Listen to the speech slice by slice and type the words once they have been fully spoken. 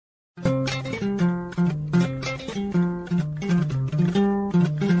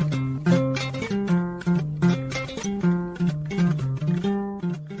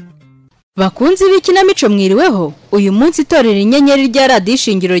Bakunzi b'ikinamico mwiriweho, uyu munsi Itorero Inyenyeri rya Radio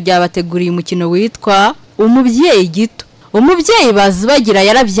ISHINGIRO ryabateguriye umukino witwa Umubyeyi Gito. Umubyeyi bazubagira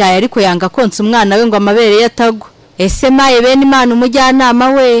yarabyaye ariko yanga konsa umwana we ngo amabere yatagwa. Ese maye bene Imana umujyanama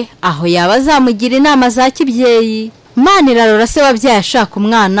we aho yaba azamugira inama za kibyeyi. Imana irarora se wabyaye ashaka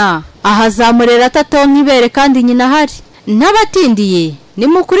umwana, aha azamurera atatonka ibere kandi nyina ahari. N'abatindiye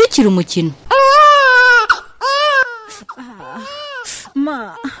nimukurikira umukino.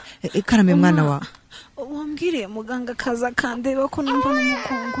 Ma Karame mwana wa wambwiriye muganga kaza kandeba ko numva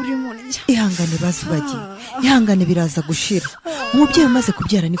n'umugongo uri murya. Ihangane bazubagi, ihangane biraza gushira. Umubyeyi umaze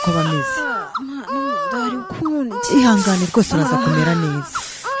kubyara niko bameze. Ndari ukundi. Ihangane rwose uraza kumera neza.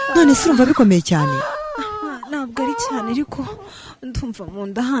 None se urumva bikomeye cyane? Ntabwo ari cyane ariko ndumva mu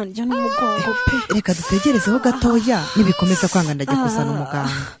nda handya n'umugongo pe. Reka dutegerezeho gatoya nibikomeza kwanga ndajya kusana umuganga.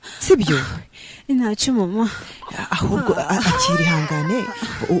 Sibyo? Ntacyo mama. Ahubwo akiri hangane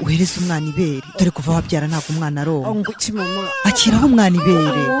uhereza umwana ibere. Dore kuva wabyara ntabwo umwana aronka. Nguki mama. Akiraho umwana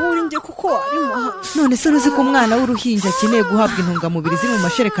ibere. Wowe nje kuko ari maha. None se uzi ko umwana w'uruhinja akeneye guhabwa intungamubiri ziri mu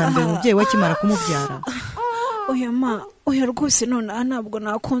mashereka mbere umubyeyi wakimara kumubyara. Oya ma, oya rwose none ntabwo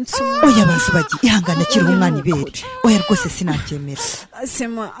nakonsa. Oya bazubagi, ihangane akiriho umwana ibere. Oya rwose sinabyemera.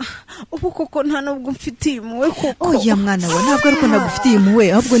 Asema ubu koko nta nubwo mfitiye impuhwe koko. Oya mwana wa ntabwo ariko nagufitiye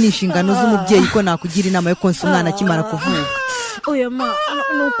impuhwe ahubwo ni inshingano z'umubyeyi ko nakugira inama yo konsa umwana akimara kuvuka. Oya ma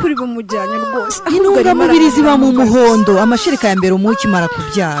nukuri bumujyanye rwose. Intungamubiri ziba mu muhondo amashereka ya mbere umuha ukimara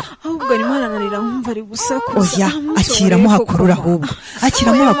kubyara. Ahubwo arimo aranarira nkumva ari gusakuza. Oya akiramo hakurura ahubwo.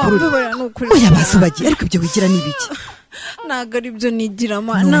 Akiramo hakurura. Oya bazubagi ariko ibyo wigira ni biki? Naga aribyo nigira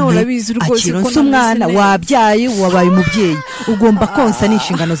ma nawe urabizi rwose ko umwana wabyaye wabaye umubyeyi ugomba konsa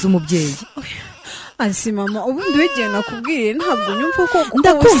n'inshingano z'umubyeyi. Asi mama ubundi wegeye nakubwiye ntabwo nyumva ko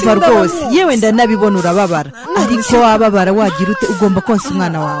ndakumva rwose yewe ndanabibona urababara ariko wababara wagira ute ugomba konsa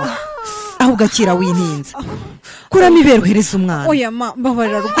umwana wawe ahubwo akira wintinze kuramo ibere uhereza umwana. Oya ma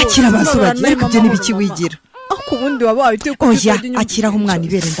mbabarira rwose akira bazubagi ariko ibyo nibiki wigira? Ako bundi wabaye uteko. Oya akiraho umwana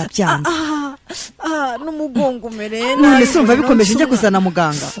ibere ndabyanze. N'umugongo umereye none se umva bikomeje njye kuzana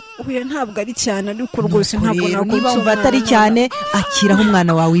muganga. Oya ntabwo ari cyane ariko rwose ntabwo niba umva atari cyane akiraho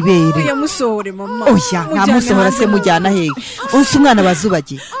umwana wawe ibere. Oya musohore mama. Oya nta musohora se mujyana hehe? Unse umwana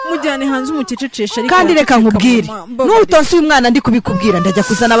bazubagi mujyane hanze umukececesha ariko kandi reka nkubwire n'utonse uyu mwana ndi kubikubwira ndajya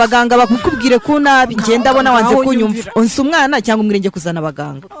kuzana abaganga bakukubwire ku nabi ngenda abona wanze kunyumva. Unse umwana cyangwa umwirenge kuzana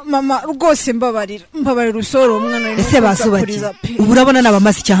abaganga. Mama rwose mbabarira usoro umwana. Ese bazubagi ubu urabona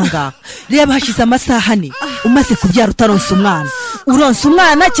nabamaze cyangwa reba hashize amasaha ane umaze kubyara utaronse umwana. Uronse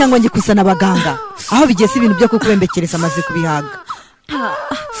umwana cyangwa ngiye kuzana abaganga aho bigeze ibintu byo kukubembekereza amaze kubihaga.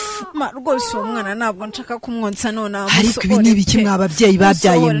 Ma rwose umwana ntabwo nshaka kumwonsa none aho. Ariko ibi ni biki mwababyeyi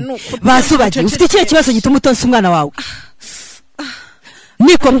babyaye bazubagi ufite ikihe kibazo gituma utonsa umwana wawe?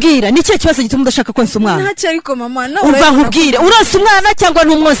 Niko mbwira ni kihe kibazo gituma udashaka konsa umwana? Ntacyo ariko mama nawe umva nkubwire uronse umwana cyangwa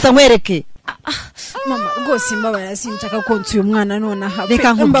ntumwonsa nkwereke. Mama rwose mbabarira sinshaka konsa uyu mwana none aha.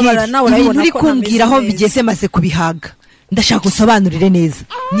 Reka nkubwire ibintu uri kumbwira aho bigeze maze kubihaga ndashaka usobanurire neza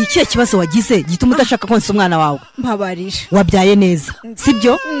ni ikihe kibazo wagize gituma udashaka konsa umwana wawe? Mbabarira wabyaye neza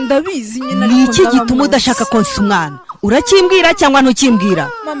sibyo? Ndabizi nyine ni iki gituma udashaka konsa umwana? Urakimbwira cyangwa ntukimbwira?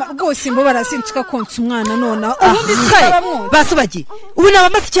 Mama rwose mbabarira sinshaka konsa umwana none ubundi bazubagi ubu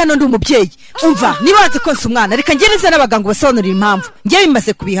nabamaze cyane ndi umubyeyi. Umva niba wazi konsa umwana reka ngereze n'abaganga basobanurira impamvu ngiye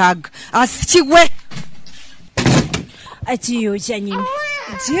bimaze kubihaga. Asikiwe akiyoja nyine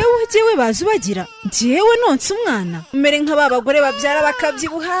jewe bazubagira jewe nonse umwana mere nk'aba bagore babyara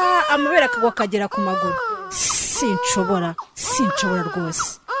bakabyibuha amabere akagwa kagera ku maguru. Sinshobora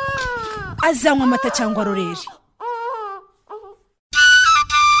rwose azanywa amata cyangwa rorere.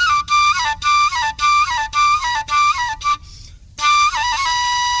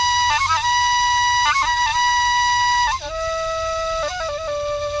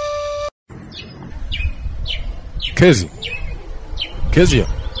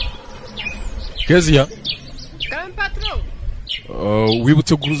 Kezia Kame patron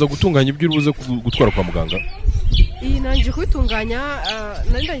wibutse kuza gutunganya ibyo urubuze gutwara kwa muganga? iyi nanje kwitunganya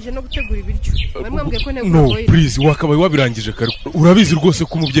nandanje no gutegura ibiryo mwambwiye ko no please wakabaye wabirangije kare urabizi rwose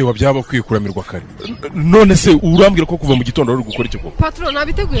ko umubyeyi wabyaba kwikuramirwa kare none se urambwira ko kuva mu gitondo ari gukora iki koko? Patron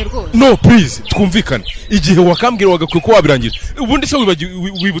nabiteguye rwose. No please twumvikane igihe wakambwira wagakwiye ko wabirangije ubundi se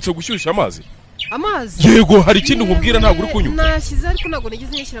wibutse gushyushya amazi. Yego hari ikindi nkubwira ntabwo uri kunyuma. Nashyize ariko ntabwo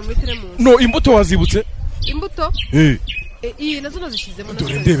nagize nyishyira muri teremusi. No imbuto wazibutse? Imbuto? Iyi nazo nazishizemo.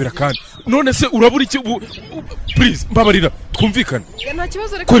 Dore ndebera kandi none se urabura iki please mbabarira twumvikane. Nta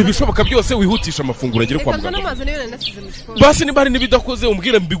kibazo reka kora ibishoboka byose wihutisha amafunguro agere kwa muganga. N'amazi niyo nasize mu gikoni. Basi niba hari nibidakoze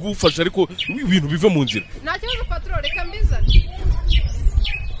umbwira mbigufasha ariko ibintu bive mu nzira. Nta kibazo patron reka mbizane.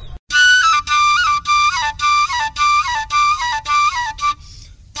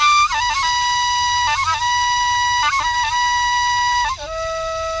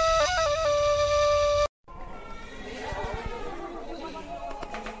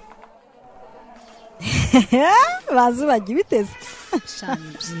 bazubagiye biteze shani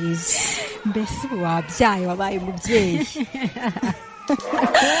byiza mbese ubu wabyaye wabaye umubyeyi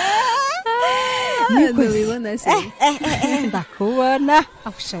niko bibona se ndakubona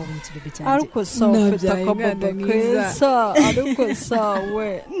akushaho mu bebe cyane ariko sawa ufite akabodo keza ariko sawa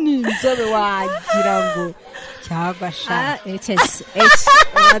n'inzobe wagira ngo cyangwa sha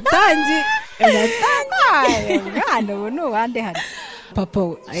uratangiye mwana ubu ni uwande hari papa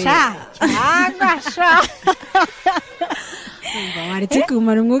sha cyangwa sha waretse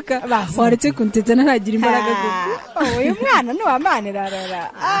kumara umwuka waretse kuntetsa ntaragira imbaraga uyu mwana ni uwamanira rara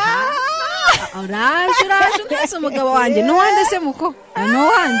uraje ntese umugabo wanjye n'uwande se muko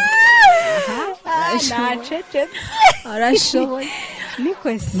n'uwande nacecetse arashoboye niko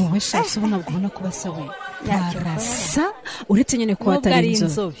se nuwe shasi ubona kubona ko basawe barasa uretse nyine ko atari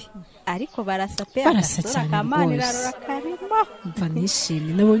inzobe ariko barasa pe barasa cyane akamanira rara karimo mva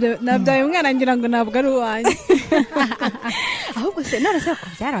nishimye nabyaye umwana ngira ngo ntabwo ari uwanjye ahubwo se none se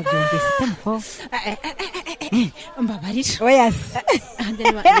kubyara byongeye se tempo mbabarira oya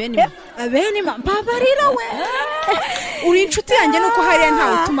benima mbabarira we uri inshuti yanjye nuko hariya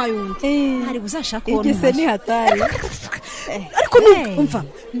ntawe utuma yumva hari buzashaka uwo igise ni hatari ariko umva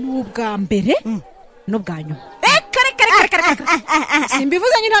n'ubwa mbere n'ubwa nyuma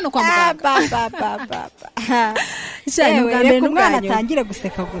simbivuze nyine hano kwa muganga cyane ubwa mbere n'umwana atangire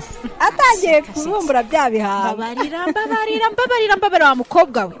guseka gusa atangiye kubumbura bya bihanga mbabarira wa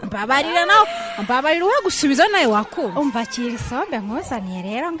mukobwa we mbabarira we gusubiza nawe wakumva umva kiri sombe nkuzaniye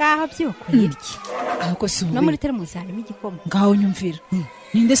rero ngaho byukuyirye ahubwo si no muri teremusi harimo igikoma ngaho nyumvira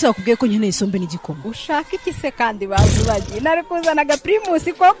ninde se wakubwiye ko nkeneye isombe n'igikoma ushaka iki se kandi bazubagiye nari kuzana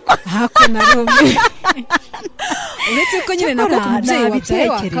agapirimusi koko hako narumwe uretse ko nyine nako ku mubyeyi wabyaye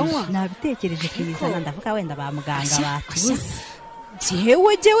wakanywa nabitekereje kuyizana ndavuga wenda ba muganga batubuze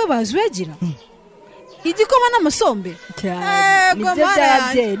jewe bazuyagira igikoma n'amasombe nibyo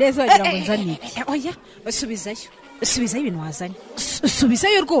by'ababyeyi neza wagira ngo nzane iki oya subizayo ibintu wazanye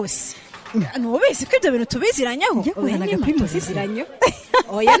subizayo rwose nubese ko ibyo bintu tubiziranyeho tubiziranyeho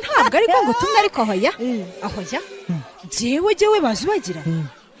oya ntabwo ariko ngo tumwe ariko ahoya jewe bazubagira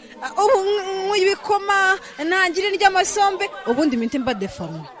ubu ibikoma ntangire ry'amasombe ubundi minte mba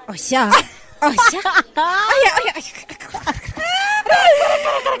deforme oya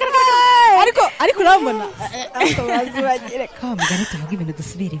ariko urabona bazubagire ko mugani tuvuga ibintu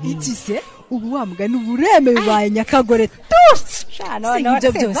dusubira ibindi ikize ubu wa mugani ubureme bibaye nyakagore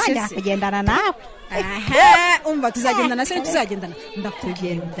ibyo byose kugendana nawe umva tuzagendana se tuzagendana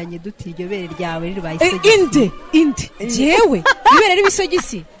ndakugendanye duti iryo bere ryawe ribaye inde jewe ibere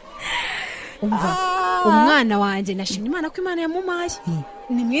ribisogisi umva umwana wanjye nashimye Imana ko Imana yamumaye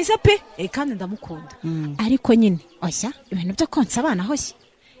ni mwiza pe kandi ndamukunda ariko nyine oya ibintu byo konsa abana hoshye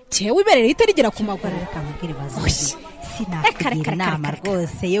jewe ibere rihita rigera ku maguru reka mubwire bazi sinakugira inama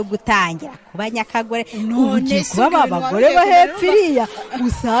rwose yo gutangira kuba nyakagore ugiye kuba abagore bo hepfo iriya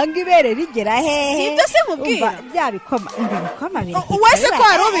usanga ibere rigera hehe sibyo se nkubwira bya bikoma biri wese ko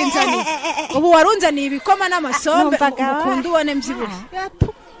wari ubinzaniye ubu warunzaniye ibikoma n'amasombe ukunda ubone mbyibuhe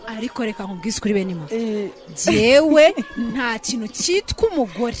ariko reka nkubwize kuri benima jewe nta kintu cyitwa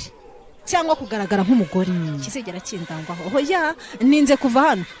umugore cyangwa kugaragara nk'umugore kizegera kindangwaho oya ninze kuva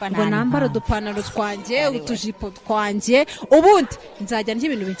hano ngo nambara udupantaro twanjye utujipo twanjye ubundi nzajya ndya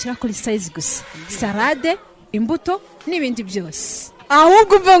ibintu binshyira kuri size gusa salade imbuto n'ibindi byose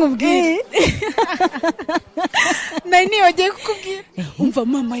ahubwo umva nkubwire nari nibagiye kukubwira umva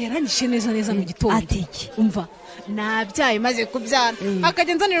mama yaranyishe neza mu gitondo umva nabyaye maze kubyara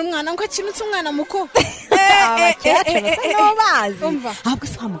akajya nzanira umwana ngo akinutse umwana muko bazi ahubwo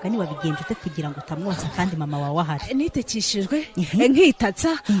se mugani wabigenje ute kugira ngo utamwonsa kandi mama wawe ahari nitekishijwe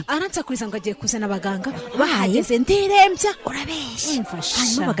nkitatsa aransakuriza ngo agiye kuzana abaganga bahageze ndirembya urabeshya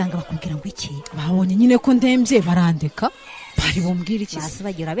hanyuma abaganga bakubwira ngo iki babonye nyine ko ndembye barandeka bari bumbwira iki basi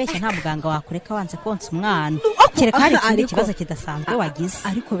bagira abeshya nta muganga wakureka wanze konsa umwana kereka hari ikindi kibazo kidasanzwe wagize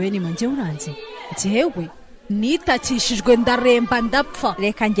ariko bene manje uranze jewe nitakishijwe ndaremba ndapfa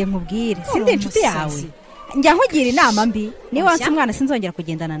reka njye nkubwire sindi inshuti yawe njya nkugira inama mbi niba wanse umwana sinzongera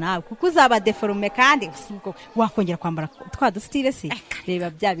kugendana nawe kuko uzaba deforme kandi wakongera kwambara twa dusitire se reba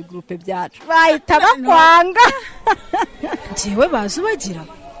bya bigrupe byacu bahita bakwanga jewe bazubagira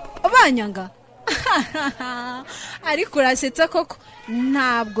abanyanga ariko urasetsa koko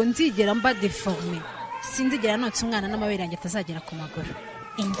ntabwo nzigera mba deforme sinzigera notse umwana n'amabere yanjye atazagera ku maguru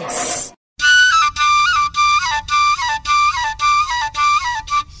ingesi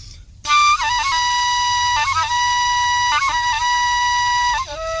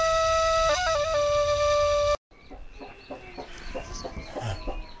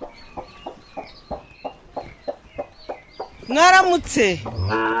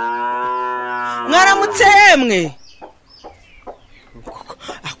mwaramutse yemwe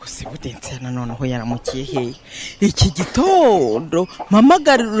ako se budense noneho yaramukiye he iki gitondo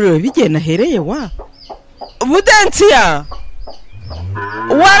mpamagarire bigena hereye wa budensiya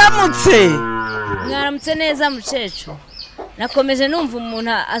waramutse mwaramutse neza mucecu nakomeje numva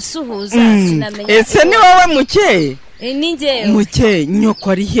umuntu asuhuza sinamenya ese ni wowe muke ni njyewe muke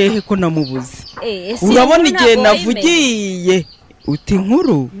nyoko ari hehe ko namubuze urabona igihe navugiye uti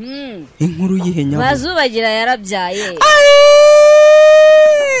inkuru yihe nyabo bazubagira yarabyaye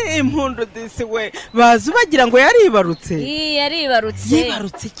impundu disi we bazubagira ngo yaribarutse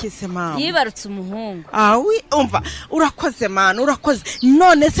yaribarutse kese mama yibarutse umuhungu awi umva urakoze mana urakoze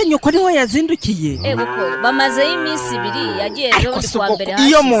none se nyoko niwe yazindukiye kuko bamazeyo iminsi 2 yagiye ejo ndi kwa mbere hasi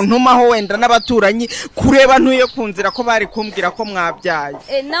iyo muntu maho wenda n'abaturanyi kureba ntuye kunzira ko bari kumbwira ko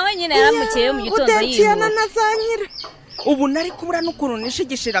mwabyaye nawe nyine yaramukiye mu gitondo yiwe ubu nari kubura n'ukuntu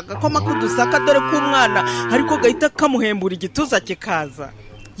nishigishiraga ko makudusaka dore ko umwana ariko gahita kamuhembura igituza kikaza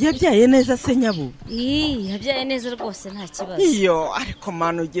yabyaye neza se nyabo yabyaye neza rwose nta kibazo iyo ariko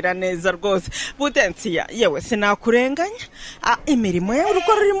mana ugira neza rwose budensiya yewe sinakurenganya imirimo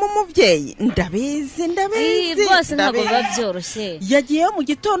y'urugo rurimo umubyeyi ndabizi rwose ntabwo biba byoroshye yagiye mu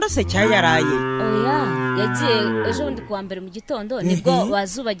gitondo se cyangwa yaraye yagiye ejo bundi kuwa mbere mu gitondo nibwo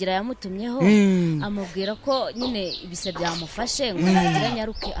bazubagira yamutumyeho amubwira ko nyine ibise byamufashe ngo nagira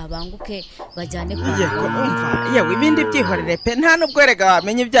nyaruke abanguke bajyane kwa yewe ibindi byihorere pe nta nubwo rega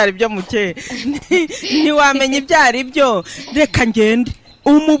wamenye ibyari byo muke ntiwamenye ibyari byo reka ngende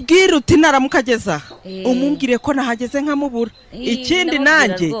umubwire uti naramukageza umubwire ko nahageze nkamubura ikindi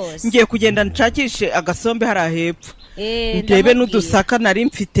nanjye ngiye kugenda nshakishe agasombe hari ahepfo ndebe n'udusaka nari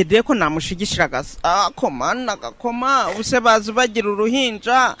mfite dore ko namushigishira akomana gakoma use bazubagira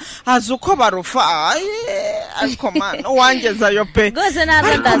uruhinja azi uko barufa akomana wangezayo pe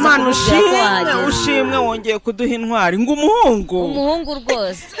akomana ushimwe wongeye kuduha intwari ngo umuhungu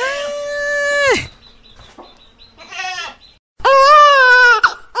rwose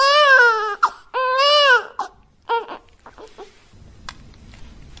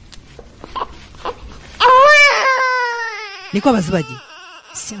niko bazubagiye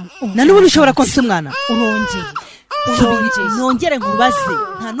na n'ubu ushobora konsa umwana nongere nkubaze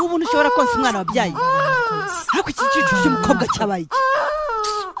nta n'ubu ushobora konsa umwana wabyaye ariko iki gicucu cy'umukobwa cyabaye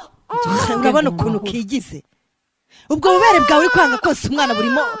urabona ukuntu kigize ubwo bubere bwawe uri kwanga konsa umwana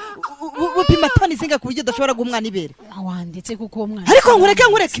burimo bupima toni zinga ku buryo udashobora guha umwana ibere wanditse kuko uwo mwana ariko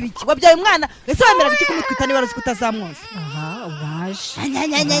nkureke ibiki wabyaye umwana ese wemeraga iki kumutwita niba uzi kutazamwoza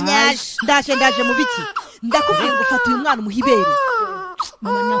uraje ndaje mu biki ndakubwiye ngo fata uyu mwana umuha ibere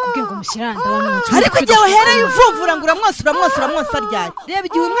mama nakubwiye ngo mushyiranda bamwonsa ariko igihe uhereye uvumvura ngo uramwonsa ryari reba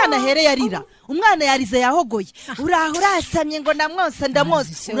igihe umwana ahereye arira umwana yarize yahogoye uraho urasamye ngo ndamwonsa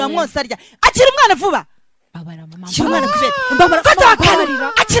uramwonsa ryari akira umwana vuba akira umwana kubere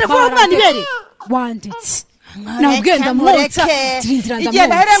akira vuba umwana ibere wanditse nabwiye ndamwonsa igihe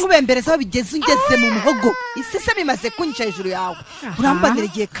nahereye nkubembereza aho bigeze ungeze mu muhogo isese bimaze kunyica hejuru yawe urambanira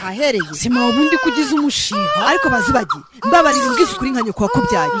igihe kahereye sima ubundi kugize umushiha ariko bazubagiye mbabarira ubwiza ukuri nka nyoko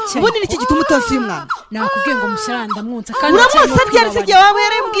wakubyaye ubundi niki gituma utonsa uyu mwana nakubwiye ngo mushyiranda mwonsa kandi uramwonsa ryari se igihe waba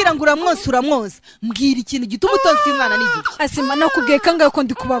uhereye umbwira ngo uramwonsa mbwira ikintu gituma utonsa uyu mwana n'igiki asima nakubwiye kangahe ko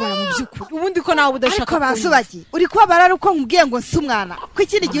ndi kubabara mu by'ukuri ubundi ko nawe udashaka ariko bazubagiye uri kubabara ari uko nkubwiye ngo nsi umwana ko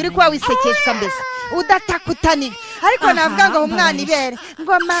ikindi gihe uri kuba wisekeshwa mbese udatakutanira ariko navuga ngo umwana ibere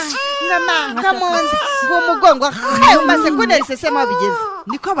ngoma nkamunzi ngo umugongo umaze kunera isesemo aho bigeze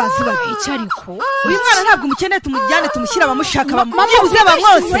niko bazubagiye icyo ariko uyu mwana ntabwo umukeneye tumujyane tumushyira abamushaka bamwibuze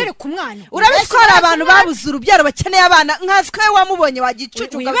bamwose urabitwara abantu babuze urubyaro bakeneye abana nkaswe wamubonye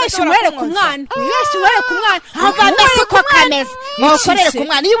wagicucu wibeshye umwere ku mwana avamese ko kameze wakorere ku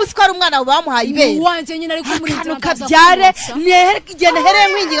mwana iyo ubuze ko ari umwana bamuhaye ibere uwanjye nyine ari akantu kabyare igihe nahereye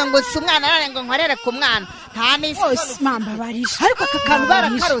nkwinginga ngo si umwana none ngo nkorere ku mwana nta n'isi mamba barisha ariko aka kantu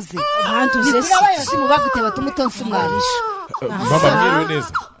barakaroze banduze se abayobozi mu bagute batuma utonsa umwana mama mwiriwe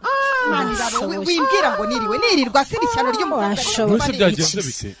neza wimbwira ngo nirirwa si ishyano ry'umuganga bose byagenze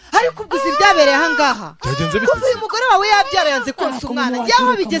bite ariko ubwo ibyabereye aha ngaha byagenze bite kuko uyu mugore wawe yabyara yanze konsa umwana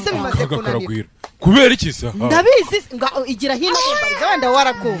yaho bigeze bimaze kunanira kubera iki se ndabizi igira hino kumbariza wenda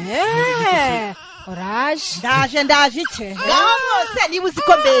warakumva oraje ndaje iki ngaho mwose niba uzi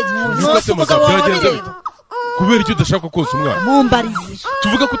ko mbere mwose umugabo wawe bireba kubera icyo udashaka konsa umwana mumbarize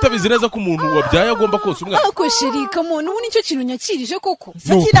tuvuga ko utabizi neza ko umuntu wabyaye agomba konsa umwana ako sherika muntu ubu nicyo kintu nyakirije koko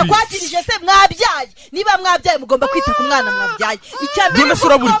icyo kintu kwakirije se mwabyaye niba mwabyaye mugomba kwita ku mwana mwabyaye icyambere none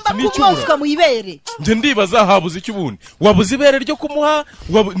sura buri kumwonsa mu ibere nje ndibaza habuze iki ubundi wabuze ibere ryo kumuha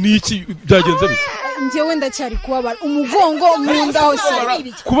ni iki byagenze bite njyewe ndacyari kubabara umugongo mu nda hose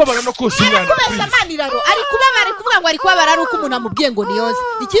kubabara no kose umwana kubeshya maniraro ari kubabara kuvuga ngo ari kubabara ari uko umuntu amubwiye ngo niyoze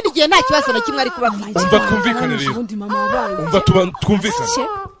ikindi gihe nta kibazo na kimwe ari kubabwira umva twumvikane rero umva twumvikane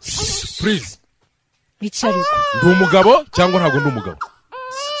please bicariko ndi umugabo cyangwa ntabwo ndi umugabo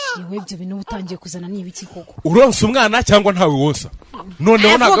yewe ibyo bintu utangiye kuzana n'ibiki koko uronsa umwana cyangwa ntawe wonsa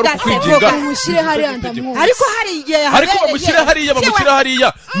noneho nagaruka kwiginga umushyire hariya ndamwumva ariko hari igihe ariko bamushyire hariya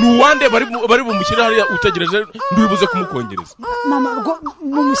nuwande bari bumushyire hariya utegereje ndibuze kumukongereza mama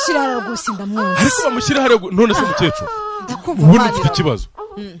mumushyire hariya rwose ndamwumva ariko bamushyire hariya none se mukecuru ubundi mfite ikibazo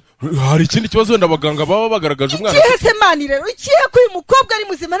hari ikindi kibazo wenda abaganga baba bagaragaje umwana cyese mani rero ikiye ko uyu mukobwa ari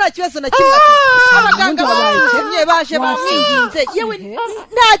muzima nta kibazo na kimwe abaganga bamushyemye baje bamwinginze yewe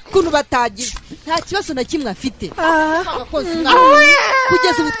nta kuntu batagize nta kibazo na kimwe afite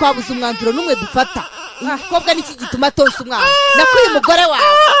kugeza ubu twabuze umwanzuro n'umwe dufata umukobwa niki gituma atonsa umwana nako uyu mugore wawe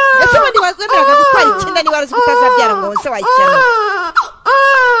ese ubundi wakwemeraga gutwara ikinda niba warazi utazabyara ngo wose wayishyira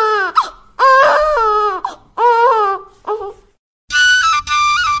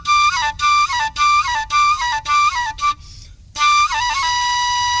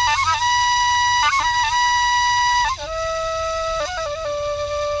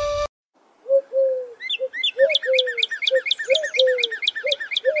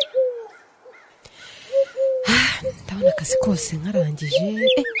akazi kose nkarangije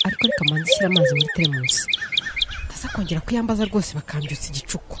ariko reka manzi shyira amazi muri teremusi ndaza kongera kuyambaza rwose bakambyutsa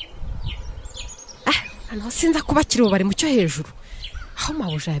igicuku hano sinza kubakira ububari mu cyo hejuru aho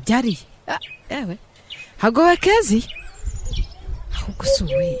mabuja yabyariye yewe hagowe kezi ahubwo si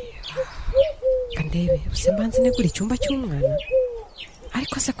uwe kandebe use mbanze negura icyumba cy'umwana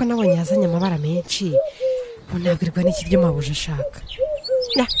ariko se ko nabonye yazanye amabara menshi unabwirwa n'iki ryo mabuja ashaka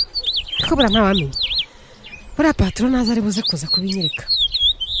ariko bura ntawamenya buriya paturo naza ari buze kuza kubinyereka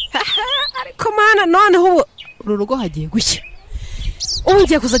ariko mana noneho ubu uru rugo hagiye gushya ubu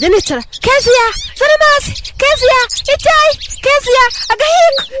ngiye kuzajya nicara keziya zana amazi keziya icyayi keziya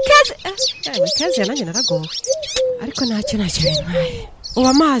agahigo keziya nanjye naragowe ariko ntacyo bintwaye ubu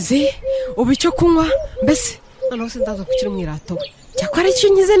amazi ubu icyo kunywa mbese noneho sindaza gukira umwirato we cyakora icyo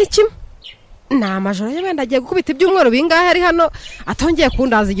nyize ni kimwe ni amajoro ye wenda agiye gukubita ibyumweru bingahe ari hano atongeye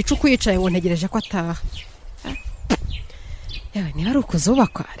kundaza igicuku yicaye ngo ntegereje ko ataha yewe niba ari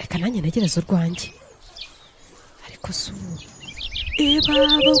ukuzubakwa reka nanjye ntegereze urwanjye ariko si ubu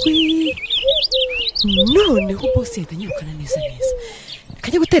babawi noneho bose yahita anyirukana neza reka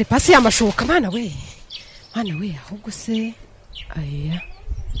njye gutera ipasi y'amashuka mwana we ahubwo se aya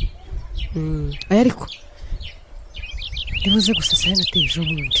ariko ndibuze gusa saya nateye ejo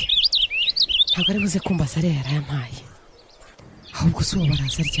bundi ntabwo ari buze kumbaza ariya yarayampaye ahubwo si ubu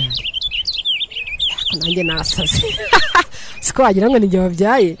baraza ryari nanjye nasaze siko wagira ngo ninjye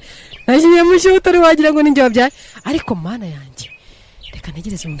wabyaye nagiye mu cyo utari wagira ngo ninjye wabyaye ariko mana yanjye reka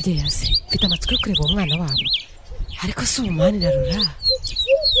ntegereze umubyeyi yaze mfite amatsiko yo kureba umwana wabo ariko si umwana irarura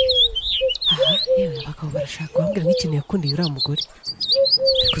yewe abagabo barashaka bambwira nk'ikintu yakundiye uriya mugore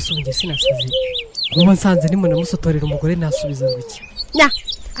ariko si ubu njye sinasaze ubu nsanze nimwe namusotorera umugore nasubiza ngo iki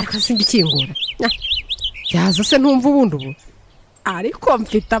ariko simbikingura yaza se ntumva ubundi ubu ariko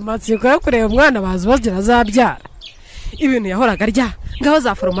mfite amatsiko yo kureba umwana bagira azabyara ibintu yahoraga arya ngaho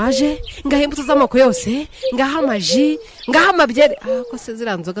za foromaje ngaho imbuto z'amoko yose ngaho amaji ngaho amabyeri ko se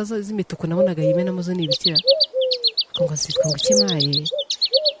ziriya nzoga z'imituku nabonaga yimenamo zo ni ibikira ngo zitwa ngo ikimaye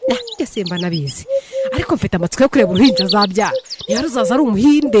njye simba nabizi ariko mfite amatsiko yo kureba uruhinja azabyara niba ruzaza ari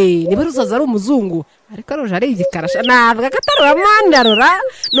umuhinde niba ruzaza ari umuzungu ariko ruje ari igikarasha ntabwo atari uwamandarura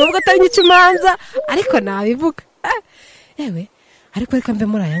nubwo atari nk'ikimanza ariko nabivuga yewe ariko reka mve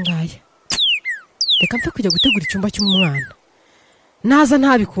muri aya ngaya reka mfe kujya gutegura icyumba cy'umwana naza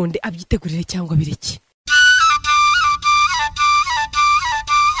ntabikunde abyitegurire cyangwa bireke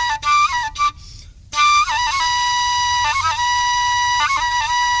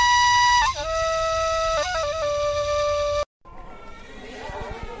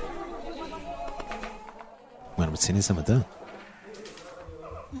mwaramutse neza madamu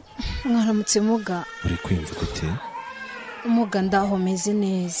mwaramutse muga uri kwiyumva gute umuga ndaho meze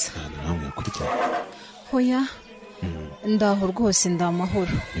neza nawe yakurya hoya ndaho rwose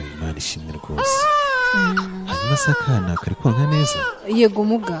ndamahoro imana ishimwe rwose hanyuma se akana kari konka neza yego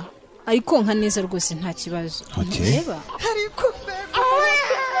muga ari konka neza rwose nta kibazo reba ariko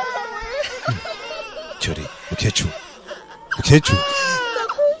cyore mukecuru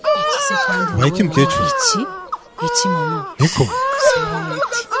wahita mukecuru iki mama niko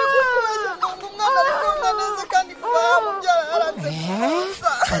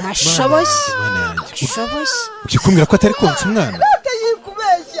arashoboye ukikumbwira ko atari konsa umwana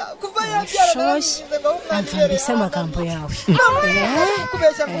atayikubeshya kuva yabyara amva mbese amagambo yawe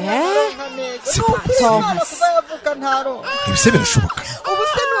kubeshya ngo ntaronka neza umwana kuva yavuka ntaronka ibise birashoboka ubu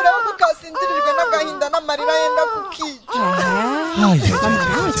se nureba ko kasindirijwe n'agahinda n'amarira yenda kukica mama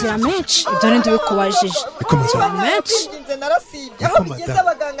nawe gira menshi ibyo ni ndibikubajije menshi nginze narasibye aho bigeze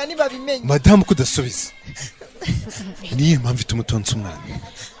abaganga ntibabimenye madamu kudasubiza niyo mpamvu ituma utonsa umwana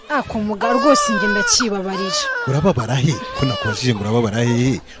akumuga rwose njye ndakibabarira urababara he ko nakubajije ngo urababara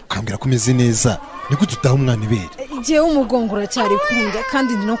he ukambwira ko umeze neza niko tutaha umwana ibere igihe w'umugongo uracyari kundya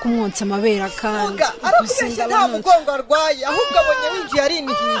kandi ndi no kumwonsa amabere kandi arakubeshya nta mugongo arwaye ahubwo abonye winjiye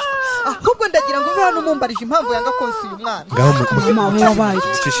arinihishwa ahubwo ndagira ngo ube hano umumbarije impamvu yanga konsa uyu mwana ngaho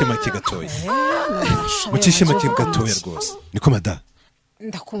mucishe make gatoya mucishe make gatoya rwose niko madamu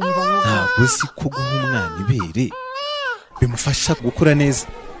ndakumva ntabwo uzi ko guha umwana ibere bimufasha gukura neza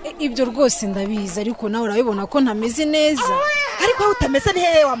ibyo rwose ndabizi ariko nawe urabibona ko ntameze neza ariko aho utameze ni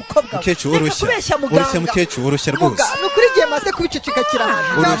hehe wa mukobwa mukecuru woroshya mukecuru woroshya rwose ni ukuri igihe maze kubiceceka kirahari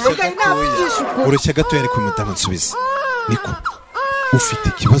woroshya gatoya ariko madamu nsubiza niko ufite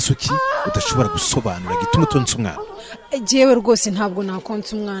ikibazo ki udashobora gusobanura gituma utonsa umwana jewe rwose ntabwo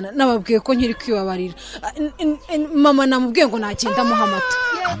nakonsa umwana nababwiye ko nkiri kwibabarira mama namubwiye ngo nagenda amuha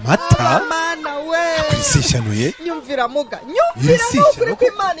amata mwana we akwisishanuye nyumvira muga nyumvira ko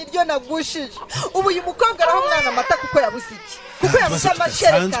imana iryo nagushije ubu uyu mukobwa araho umwana amata kuko yabuze iki kuko yabuze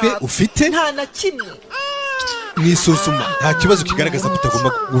amashereka ufite nta na kimwe mwisuzuma nta kibazo kigaragaza ko utagomba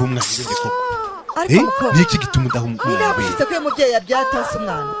guha umwana ibere koko niki gituma udaha umwana nindabushize ko uyu mubyeyi yabyatanse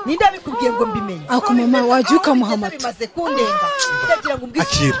umwana ninde abikubwiye ngo mbimenye ako mama wajya ukamuha amata bimaze kundenga ndagira ngo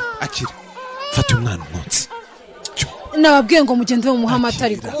ubwise akira fata umwana umwotsi nababwiye ngo mugende bamuha amata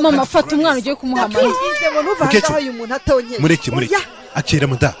ariko mama fata umwana ugiye kumuha amata ndakigize ngo ntuvangaho uyu muntu atonyeye mureke akira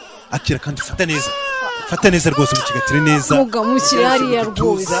muda akira kandi fata neza rwose mukigatire neza mugamushyire hariya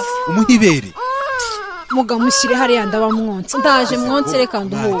rwose umuha ibere mugamushyire hariya ndabamwonsa ndaje mwonse reka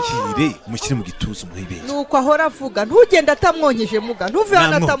nduhuke akire mushyire mu gituza umuha ibere nuko ahora avuga ntugende atamwonyeje muga ntuve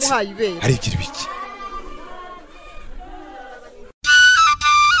hano atamuhaye ibere harigira ibiki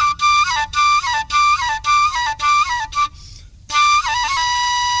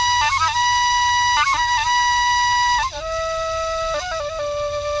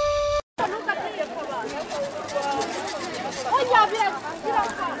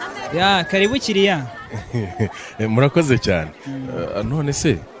ya karibu kiriya murakoze cyane none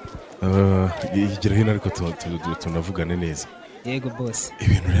se yigira hino ariko tunavugane neza yego boss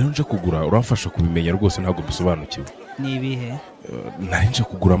ibintu rero nje kugura uramfasha kubimenya rwose ntabwo bisobanukiwe ni ibihe nari nje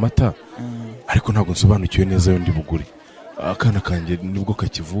kugura amata ariko ntabwo nsobanukiwe neza yo ndi bugure akana kanjye nibwo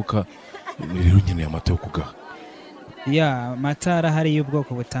kakivuka rero nkeneye amata yo kugaha ya amata arahari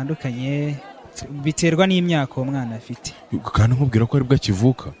y'ubwoko butandukanye biterwa n'imyaka uwo mwana afite kandi nkubwira ko aribwo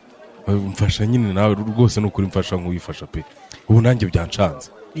akivuka mfasha nyine nawe rwose nukuri mfasha nk'uwifasha pe ubu nanjye byancanze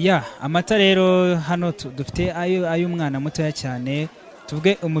ya amata rero hano dufite ay'umwana mutoya cyane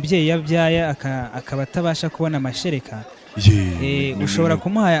tuvuge umubyeyi yabyaye akaba atabasha kubona amashereka ushobora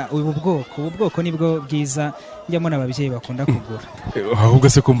kumuha ubu bwoko nibwo bwiza njyamo n'ababyeyi bakunda kugura ahubwo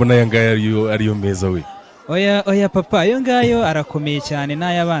se ko mbona aya ngaya ariyo meza we oya papa ayo ngayo arakomeye cyane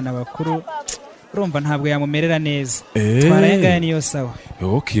n'ay'abana bakuru urumva ntabwo yamumerera neza twara aya ngaya niyo sawa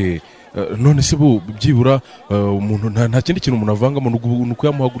none se byibura umuntu nta kindi kintu umuntu avangamo ni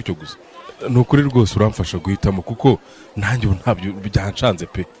ukuyamuha gutyo gusa ni ukuri rwose uramfasha guhitamo kuko nanjye ubu ntabyo byancanze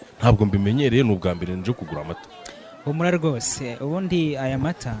pe ntabwo mbimenyereye ni ubwa mbere nje kugura amata humura rwose ubundi aya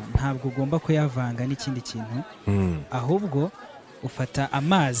mata ntabwo ugomba kuyavanga n'ikindi kintu ahubwo ufata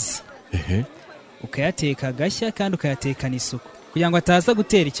amazi ukayateka agashya kandi ukayatekana isuku kugira ngo ataza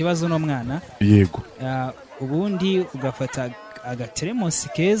gutera ikibazo n'umwana yego ubundi ugafata agateremosi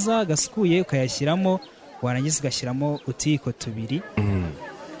keza gasukuye ukayashyiramo warangiza ugashyiramo utuyiko tubiri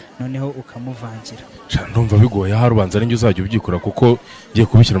noneho ukamuvangira ndumva bigoye aho ubanza n'injye uzajya ubyikora kuko ngiye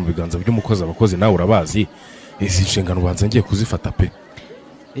kubishyira mu biganza by'umukozi abakozi nawe urabazi izi nshingano ubanza ngiye kuzifata pe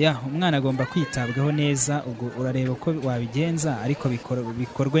umwana agomba kwitabwaho neza ubwo urareba uko wabigenza ariko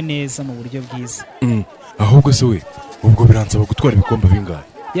bikorwe neza mu buryo bwiza ahubwo se we ubwo biransaba gutwara ibikombe bingahe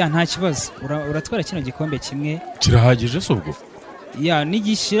nta kibazo uratwara kino gikombe kimwe kirahagije se ubwo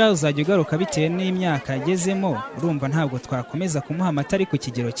n'igishyira uzajya ugaruka bitewe n'imyaka agezemo urumva ntabwo twakomeza kumuha amata ari ku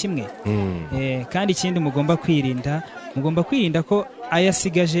kigero kimwe kandi ikindi mugomba kwirinda ko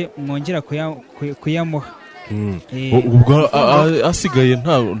ayasigaje mwongera kuyamuha ubwo asigaye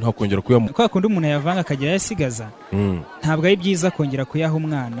nta kongera kuyamuha kwa kundi umuntu yavanga akagira ayasigaza ntabwo ari byiza kongera kuyaha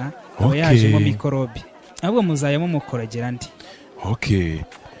umwana aba yajemo mikorobe ahubwo muzajya mumukoragera andi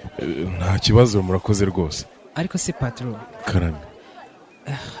nta kibazo murakoze rwose ariko se patro karame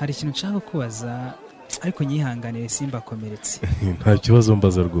hari ikintu nshaka kubaza ariko nyihanganiye simbakomeretse. nta kibazo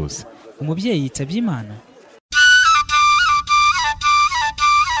mbaza rwose. Umubyeyi yitabye Imana.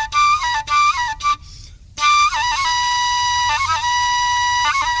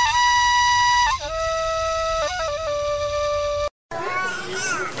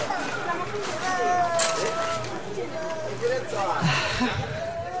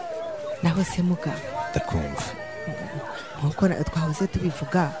 naho se muga ndakumva nkuko twahoze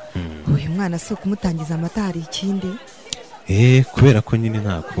tubivuga uyu mwana si ukumutangiza amata hari ikindi kubera ko nyine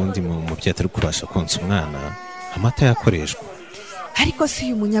nta kundi mubyeyi atari kubasha konsa umwana amata yakoreshwa. ariko si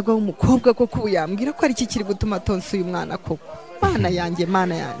uyu munyaga w'umukobwa koko ubu yambwira ko ari iki kiri gutuma atonsa uyu mwana koko mana yanjye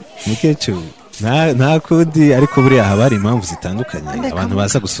mukecuru nta kundi ariko buriya haba hari impamvu zitandukanye abantu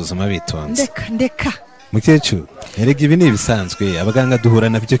baza gusuzuma bitonze. ndeka mukecuru erega ibi ni ibisanzwe abaganga duhura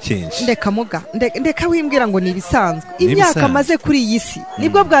nabyo kenshi. ndeka wimbwira ngo ni ibisanzwe imyaka amaze kuri iyi si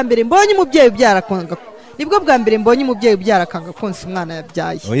nibwo bwa mbere mbonye umubyeyi ubyara akanga konsa umwana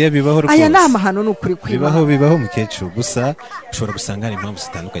yabyaye. oya bibaho rwose. aya ni amahano ni ukuri kw'Imana. bibaho mukecuru gusa ushobora gusanga hari impamvu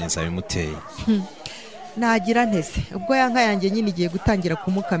zitandukanye zabimuteye. nagira ntese ubwo yanka yanjye nyine igiye gutangira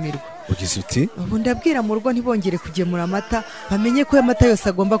kumukamirwa. ugize uti ubu ndabwira mu rugo ntibongere kugemura amata bamenye ko amata yose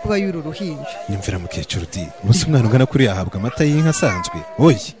agomba kuba yuri uruhinja. nyumvira mukecuru di ubusa umwana ungana kuri yahabwa amata y'inka asanzwe.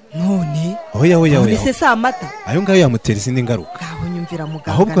 none oya se si amata ayo ngayo yamutera izindi ngaruka. aho nyumvira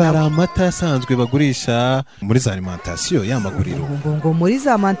muganga ahubwo hari amata asanzwe bagurisha muri za alimentation y'amaguriro. ngo muri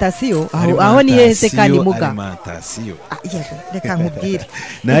za alimentation aho ni hese kandi muga alimentation. reka nkubwire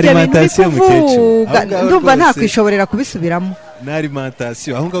na alimentation mukecuru ndumva ntakwishoborera kubisubiramo. na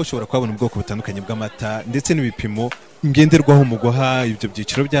alimentation aho ngaho ushobora kubona ubwoko butandukanye bw'amata ndetse n'ibipimo ngenderwaho mu guha ibyo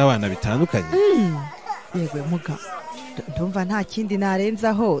byiciro by'abana bitandukanye. yego muga ndumva nta kindi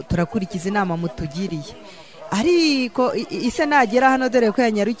narenzaho turakurikiza inama mutugiriye ariko ise nagera hano dore ko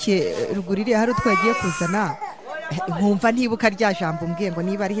yanyarukiye ruguririye hari utwagiye kuzana nkumva ntibuka rya jambo mbwiye ngo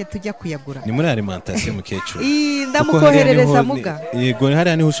niba ari he tujya kuyagura. ni muri alimentation mukecuru. ndamukoherereza muga. yego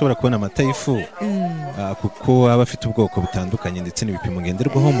hariya niho ushobora kubona amata y'ifu kuko aba afite ubwoko butandukanye ndetse n'ibipimo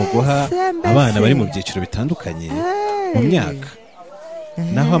ngenderwaho mu guha abana bari mu byiciro bitandukanye mu myaka.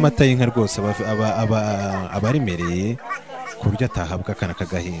 naho amata y'inka rwose aba aremereye ku buryo atahabwa akana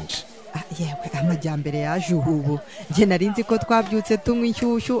k'agahinja. yewe amajyambere yaje ubu njye nari nzi ko twabyutse tunywa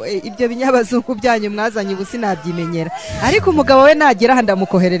inshyushyu ibyo binyabazungu byanyu mwazanye ubu sinabyimenyera ariko umugabo we nagera aha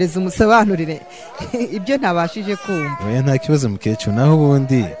ndamukoherereza umusobanurire ibyo ntabashije kumva. oya nta kibazo mukecuru naho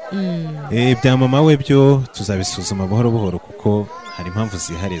ubundi bya mama we byo tuzabisuzuma buhoro buhoro kuko hari impamvu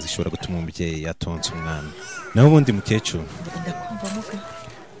zihariye zishobora gutuma umubyeyi yatonsa umwana. naho ubundi mukecuru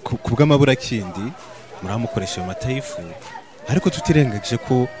ku bw'amaburakindi muramukoresha ayo mata y'ifu ariko tutirengagije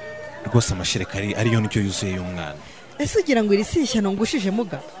ko rwose amashereka ariyo ndyo yuzuye y'umwana. ese ugira ngo iri si ishyano ngushije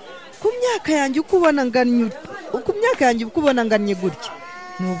muga ku myaka yanjye uko ubona ngannye gutya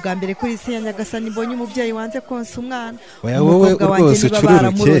ni ubwa mbere kuri isi ya Nyagasani mbonye umubyeyi wanze konsa umwana. wowe rwose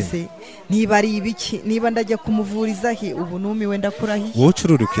ucururuke niba ari ibiki niba ndajya kumuvuriza he ubu numiwe ndakurahiye. wowe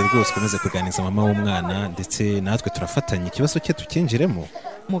ucururuke rwose ukomeze kuganiriza mama w'umwana ndetse natwe turafatanya ikibazo cye tukinjiremo.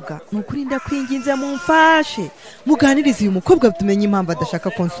 muga nukuri ndakwinginze mumfashe muganirize uyu mukobwa tumenye impamvu adashaka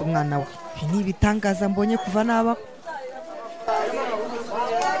konsa umwana we. ni ibitangaza mbonye kuva nabaho.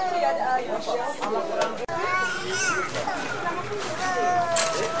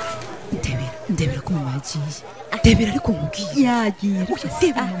 ndebera ko mama yagiye ndebera ariko nkubwiye yagiye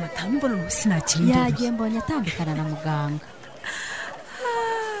ndebera mama atanu mbona n'ubu sinakiri yagiye mbonye atambikana na muganga.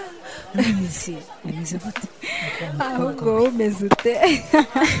 umeze gute ahubwo umeze ute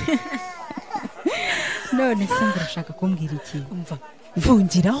none se ngo urashaka kumbwira iki? umva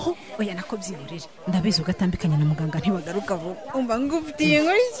mvungiraho oya nako byihurire ndabizi ugatambikanya na muganga ntibagaruka vuba. umva ngufitiye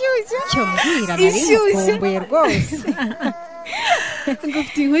inkuru ishyushye cyo mbwira nari mukumbuye rwose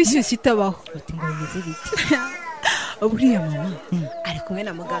ngufitiye inkuru ishyushye itabaho. uti ngo bimeze biti? buriya mama ari kumwe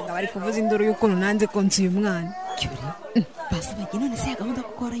na muganga bari kuvuza induru y'ukuntu nanze konsa uyu mwana. basi bagira none se gahunda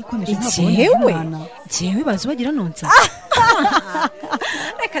kuko warayikomeje jewe bazi bagira nonsa.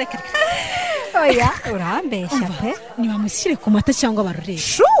 reka oya urambeshya pe nibamushyire ku mata cyangwa barurebe.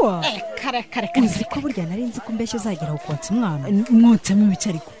 shuwa reka uzi ko burya nari nzi ko mbeshya uzagera ukonsa umwana. mwonsemo ibice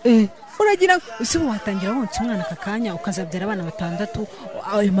ariko uragira ese ubu watangira wonsa umwana aka kanya ukazabyara abana 6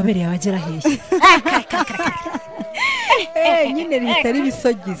 ayo mabere yawe agera hehe? nyine ritari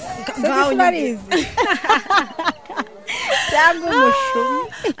ibisogizi marizi cyangwa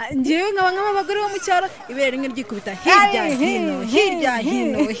umushumi ngewe nkaba nk'abagore bo mu cyaro ibere rimwe ryikubita hirya hino hirya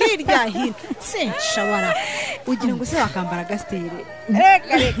hino hirya hino sinshobora ugira ngo se wakambara agasitire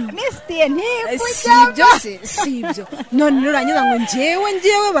reka nisitiye ntikujya si ibyo none nurangiza ngo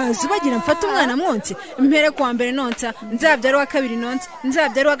ngewe bazubagira mfata umwana mwonsi mpere kuwa mbere nonsa nzabyara uwa kabiri nonsa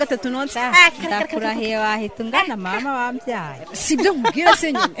nzabyara uwa gatatu nonsa ndakurahiye wahita ungana mama wambyaye si ibyo nkubwira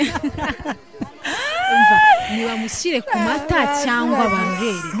se nyine nibamushyire ku mata cyangwa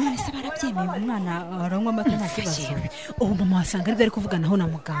barorere none se barabyemeye umwana aranywa amata nta kibazo ubu mama wasanga aribyo ari kuvuganaho na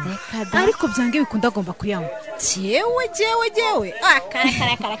muganga ariko byange bikunda agomba kuyanywa jewe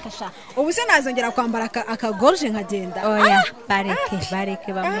akarakasha ubu se nazongera kwambara akagorje nkagenda oya bareke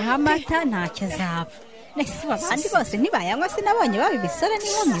bamuha amata ntacyo azaba nese abandi bose ntibayanywa sinabonye babibisara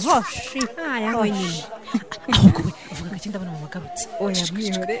n'inkumi hoshi ayanywa nyine ahubwo we uvuga gake ndabona mama agarutse oya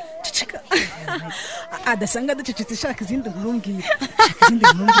mwihore adasanga ducecetse shaka izindi nkuru mbwira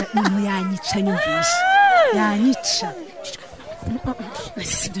umuntu yanyica nyumvishe yanyica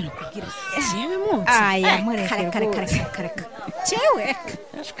nasi ibyo nakubwira jewe munsi aya mureke kareka jewe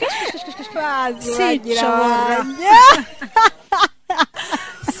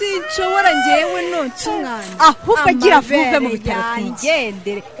sinshobora ngewe nonse umwana ahubwo agira vuve mu bitaro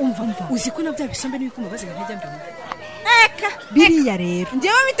twigendere umva uzi ko na bya bisombe n'ibikuma baziga ntajya mbere biriya rero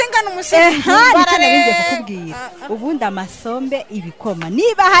ngewe bite ngana umusozi nicyo nabindi kukubwira ubundi amasombe ibikoma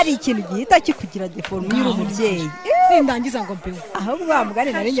niba hari ikintu gihita kikugira deforme uri umubyeyi sindangiza ngo mpewe ahubwo bamugane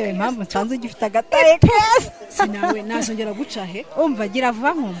naringewe impamvu nsanze ugifite agataye keza sinawe nazongera guca he umva gira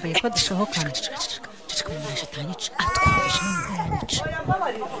vuba nkumbuye ko dusohokana umuntu atanyica atwumvishe n'umuntu yanyica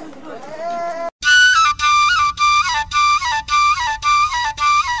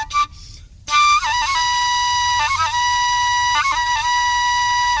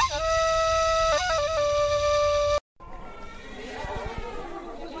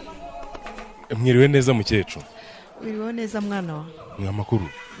mwiriwe neza mukecuru wiriwe neza mwana wa amakuru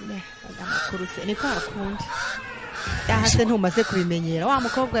amakuru se niko hakundi yahase ntumaze kubimenyera wa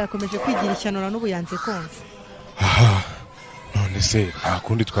mukobwa yakomeje kwigira ishyano n'ubu yanze konsa none se nta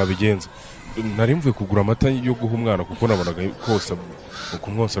kundi twabigenza nari mvuye kugura amata yo guha umwana kuko nabonaga kosa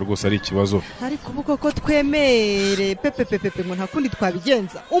kumwonsa rwose ari ikibazo ariko ubu koko twemere pepe ngo nta kundi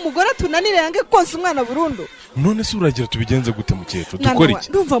twabigenza umugore tunanire yange konsa umwana burundu none se uragira tubigenze gute mukecuru dukora iki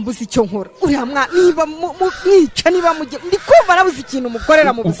ndumva mbuze icyo nkora uriya mwana niba mwica niba mugira ndi kumva nabuze ikintu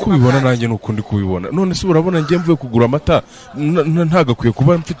mukorera mu buzima uko ubibona nanjye nuko ndi kubibona none se urabona ngiye mvuye kugura amata ntagakwiye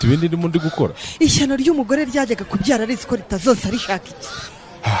kuba mfite ibindi ndimo ndi gukora ishyano ry'umugore ryajyaga kubyara arizi ko ritazonsa rishaka iki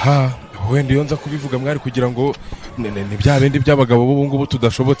wenda iyo nza kubivuga mwari kugira ngo ni bya bindi by'abagabo b'ubu ngubu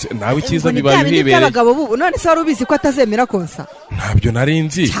tudashobotse nawe icyiza bibaye uhibereye by'abagabo b'ubu none se wari ubizi ko atazemera konsa ntabyo nari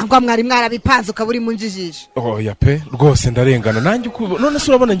nzi cyangwa mwari mwarabipanze ukaba uri mu njijisho oya pe rwose ndarengana nanjye uko none se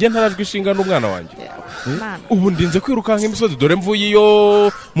urabona njye ntarajwe ishinga n'umwana wanjye ubu ndinze kwirukanka imisozi dore mvuye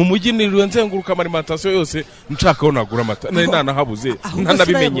iyo mu mujyi niriwe nzenguruka amarimantasiyo yose nshaka aho nagura amata nari nanahabuze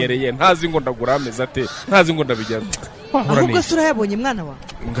ntanabimenyereye ntazi ngo ndagura amezi ate ntazi ngo ndabijyana ahubwo se urayabonye mwana wawe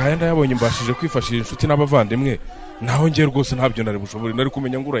ngaya ndayabonye mbashije kwifashisha inshuti n'abavandimwe naho njye rwose ntabyo nari bushobore nari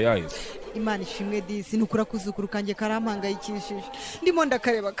kumenya ngo urayaheze imana ishimwe disi nukura kuzukuru kanjye karampangayikishije ndimo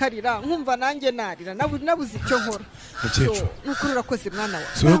ndakareba karira nkumva nanjye narira nabuze icyo nkora mukecuru nukuri urakoze mwana wawe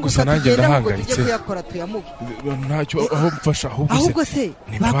si wowe gusa nanjye ndahangayitse tujye kuyakora tuyamuhe ntacyo aho mfasha ahubwo se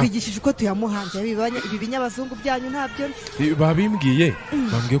bakwigishije uko tuyamuhanje ibi binyabazungu byanyu ntabyo nzi babimbwiye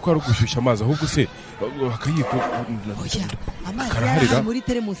bambwiye ko ari ugushyushya amazi ahubwo se akayiko amazi muri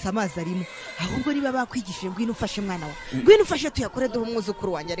teremusi amazi arimo ahubwo niba bakwigishije ngwino ufashe mwana wawe ngwino ufashe tuyakore duhe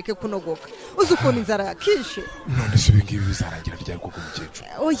umwuzukuru wanjye areke kunogoka uzi ukuntu inzara yakishe none se ibi ngibi bizarangira ryari koko mukecuru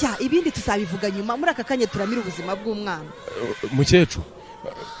oya ibindi tuzabivuga nyuma muri aka kanya turamira ubuzima bw'umwana mukecuru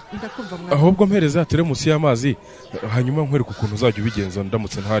ndakumva mwana ahubwo mpereza ya teremusi y'amazi hanyuma nkwereka ukuntu uzajya ubigenza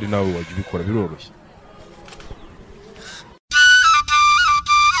ndamutse ntari nawe wajya ubikora biroroshye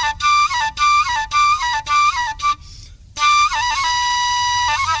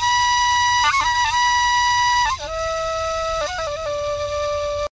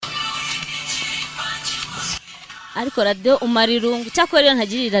ariko radiyo umara irungu cyakora rero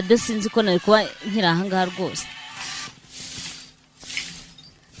ntagirira radiyo sinzi ko nari kuba nkiri ahangaha rwose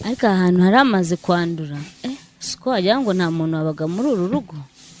ariko aha hantu hari amaze kwandura siko wagira ngo nta muntu wabaga muri uru rugo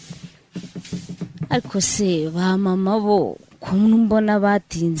ariko se ba mama bo ukuntu mbona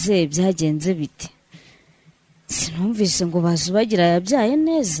batinze byagenze bite sinumvise ngo bazubagira yabyaye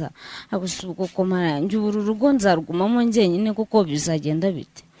neza ariko si ubwo komarange uru rugo nzarugumamo njyenyine kuko bizagenda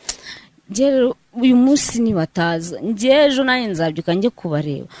bite rero uyu munsi nibataza njye ejo nanjye nzabyuka njye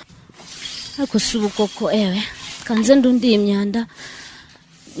kubareba ariko si ubu koko kanze ndundi imyanda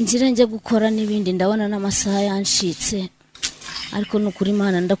ngira njya gukora n'ibindi ndabona n'amasaha yanshitse ariko nukuri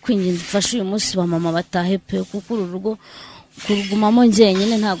Imana ndakwinginze mfashe uyu munsi ba mama batahe pe kuko uru rugo kurugumamo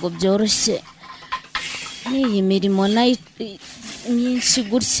njyenyine ntabwo byoroshye n'iyi mirimo nayo myinshi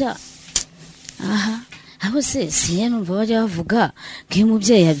gutya aho se sinya numva bajya bavuga ngo iyo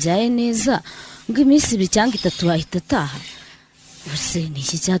umubyeyi yabyaye neza ngo iminsi 2 cyangwa 3 ahita ataha use ni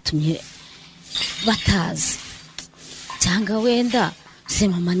iki cyatumye bataza cyangwa wenda se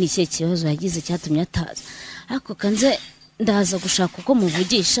mama ni iki kibazo yagize cyatumye ataza ariko kanze ndaza gushaka uko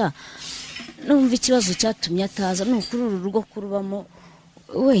muvugisha numva ikibazo cyatumye ataza n'ukuri uru rugo kurubamo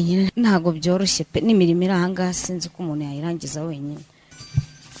wenyine ntabwo byoroshye pe n'imirimo iranga sinzi ko umuntu yayirangiza wenyine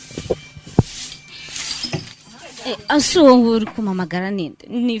asuwo uri kumamagara ninde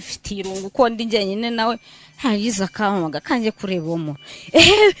nifitiye irungu ko ndi njyenyine nawe hagize akamamaga kanjye kureba uwo muntu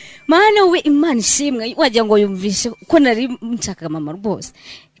mana we Imana ishimwe wagira ngo yumvishe ko nari nshaka mama rwose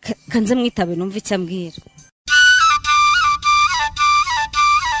kanze mwitabe numva icyo ambwira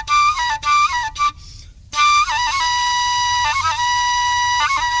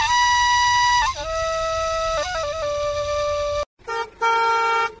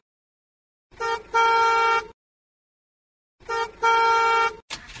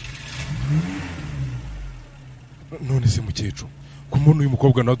none se mukecuru ku muntu uyu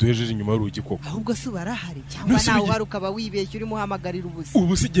mukobwa nawe duhejeje inyuma y'urugi koko ahubwo se barahari cyangwa nawe uharuka abawibeshye urimo uhamagarira ubusa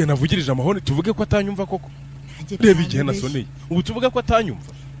ubu se igihe navugirije amahoni tuvuge ko atanyumva koko reba igihe nasoneye ubu tuvuge ko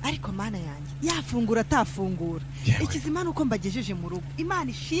atanyumva ariko mana yanjye yafungura atafungura ikizima nuko mbagejeje mu rugo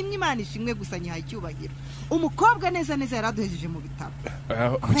Imana ishimwe gusa nyihaye icyubahiro umukobwa neza yaraduhejeje mu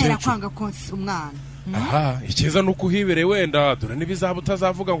bitabo kubera kwanga konsa umwana ikiza nuko uhibereye wenda dore n'ibizaba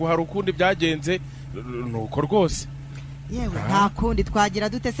utazavuga ngo hari ukundi byagenze nuko rwose yewe nta kundi twagira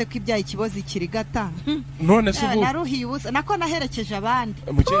dutese ko ibyaye ikibazo ikirigata none se ubu naruhiye ubusa nako naherekeje abandi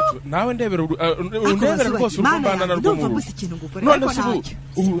mukecuru nawe ndebera rwose urukumbana na rwo mu none se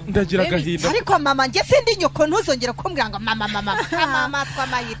ubu ndagira agahinda ariko mama njye sindi nyoko ntuzongera kumbwira ngo mama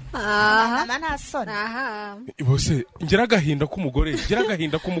twamayira mama nta soni bose ngira agahinda k'umugore ngira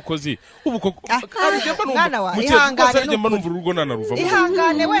agahinda k'umukozi ubu koko mwana wa ihangane numva urugo nanaruvamo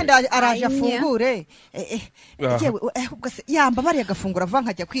ihangane wenda araje afungure yamba bari agafungura vuba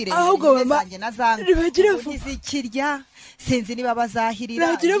nkajya kwirengera ahubwo mama nibagire izikirya sinzi niba bazahirira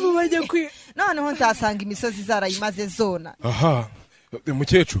nagire vuba bajya noneho nzasanga imisozi zarayimaze zona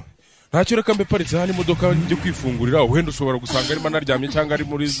mukecuru ntacyo reka mbe paritse hano imodoka njye kwifungurira wenda ushobora gusanga arimo anaryamye cyangwa ari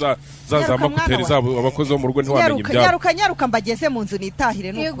muri za makuteri zabo abakozi bo mu rugo ntiwamenye ibyabo nyaruka mbageze mu nzu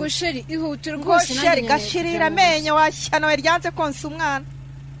nitahire nuko yego sheri ihutira rwose sheri gashirira amenyo washyana we ryanze konsa umwana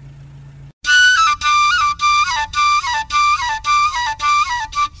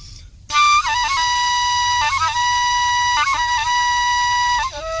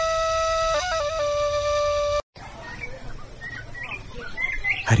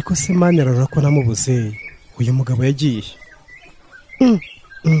ariko se manya ararora ko namubuze uyu mugabo yagiye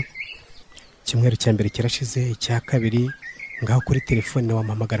kimwero cya mbere kirashize icya kabiri ngaho kuri telefone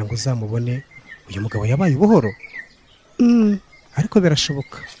wampamagara ngo uzamubone uyu mugabo yabaye ubuhoro ariko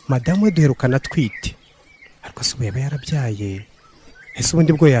birashoboka madamu we duherukana twite ariko se ubu yaba yarabyaye ese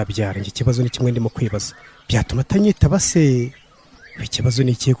ubundi bwo yabyara njye ikibazo ni kimwe ndimo kwibaza byatuma atanyitaba se ikibazo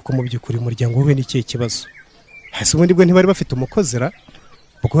ni ikihe kuko mu by'ukuri umuryango we ni ikihe kibazo ese ubundi bwo ntibari bafite umukozera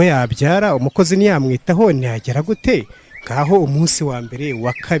ubwo yabyara umukozi ntiyamwitaho ntiyagera gute ngaho umunsi wa mbere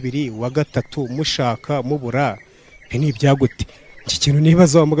wa kabiri wa gatatu mushaka mubura ni ibyagute iki kintu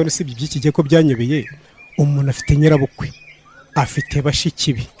nibaza wamugana usibye iby'iki gihe ko byanyobeye umuntu afite nyirabukwe afite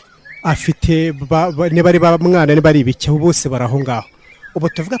bashikibi afite niba ari ba mwana niba ari ibiki bose baraho ngaho ubu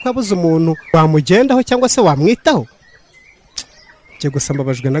tuvuga ko yabuze umuntu wamugendaho cyangwa se wamwitaho njye gusa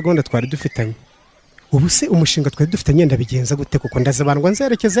mbabajwe na gahunda twari dufitanye ubu se umushinga twari dufitanye ndabigenza gute kuko ndazabandwa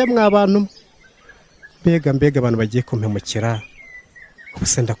nzerekezeyo mwabantu mbega abantu bagiye kumpemukira ubu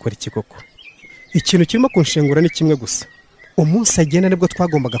se ndakora iki koko ikintu kirimo kunshengura ni kimwe gusa umunsi agenda nibwo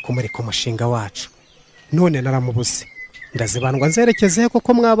twagombaga kumurika umushinga wacu none naramubuze ndazibandwa nzerekezeyo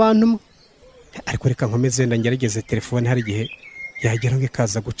koko mwabantu ariko reka nkomeze ngerageze telefone hari igihe yagera ngo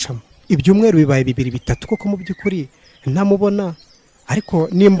ikaza gucamo ibyumweru bibaye 2-3 koko mu by'ukuri ntamubona ariko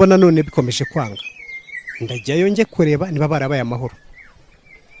nimbona none bikomeje kwanga ndajyayo njye kureba niba barabaye amahoro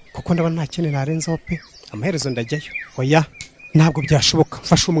kuko ndabona nta kintu narenzaho pe amaherezo ndajyayo oya ntabwo byashoboka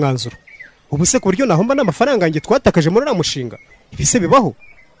mfashe umwanzuro ubu se ku buryo naho mbona amafaranga yanjye twatakaje muri uriya mushinga ibi se bibaho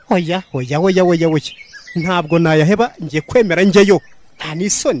oya ntabwo nayaheba ngiye kwemera njyeyo nta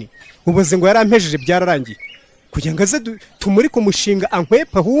n'isoni ubuze ngo yarampejeje byararangiye kugira ngo aze tumurike umushinga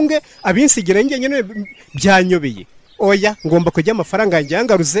ankwepa hunge abinsigire njye nyine byanyobeye oya ngomba kujya amafaranga yanjye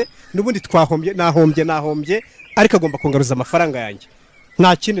yangaruze n'ubundi nahombye ariko agomba kungaruza amafaranga yanjye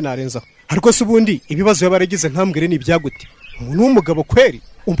nta kindi narenzaho ariko se ubundi ibibazo yabaragize ntambwire ni ibyagute umuntu w'umugabo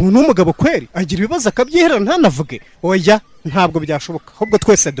kweri agira ibibazo akabyihera ntanavuge oya ntabwo byashoboka ahubwo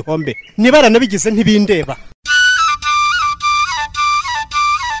twese duhombe niba aranabigize ntibindeba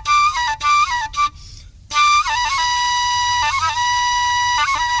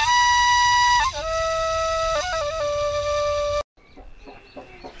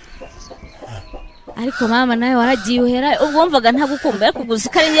ariko mama nawe waragiye uhera ubwo wumvaga ntagukumbuye kuguza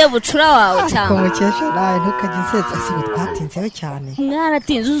ikarinye bucura wawe cyane ko mukesha nawe ntukajye usetsa asibe twatinzeho cyane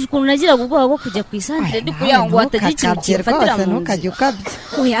mwaratinze uzi ukuntu nagiraga ubwoba bwo kujya ku isantere ndi kugira ngo hatagira ikintu kifatira mu ntukajye ukabye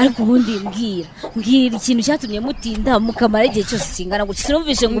oya ariko ubundi mbwira ikintu cyatumye mutinda mukamara igihe cyose kingana gutya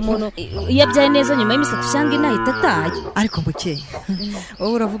sinumvishe ngo umuntu iyo abyaye neza nyuma y'iminsi 3 cyangwa ine ahita ataye ariko mbuke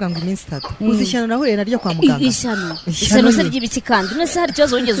wowe uravuga ngo iminsi 3 uzi ishyano nahuye naryo kwa muganga ishyano se ry'ibiki kandi none se hari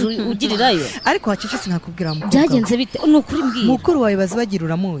ikibazo wigeze ugirirayo ariko wacece sinakubwira mukobwa byagenze bite nukuri mbwira mukuru wawe bazibagira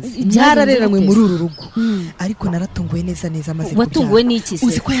uramuzi byarareranywe muri uru rugo ariko naratunguwe neza amaze kubyara watunguwe n'iki se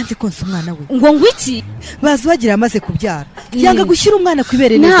uzi ko yanze konsa umwana we ngo iki bazibagira amaze kubyara yanga gushyira umwana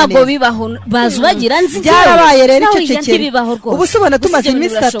kwibere neza ntabwo bibaho bazibagira nzi byarabaye rero icyo cekere ubu subona tumaze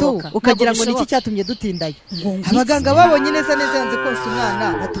iminsi 3 ukagira ngo niki cyatumye dutindayo abaganga babonye neza yanze konsa umwana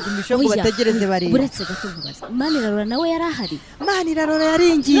batugumisha ngo bategereze barebe buretse gatuvubaza manirarora nawe yarahari manirarora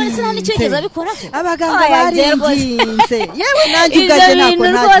yaringiye none se nani cyo yigeze abikora abaganga baringinze yewe nanjye ubwaje ntako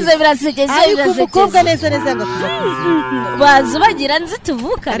rwose birasekeje ariko umukobwa neza ngakuza bazubagira nzi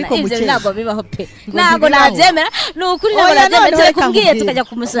tuvukana ibyo ntabwo bibaho pe ntabwo nabyemera ni ukuri ntabwo nabyemera kubwiye tukajya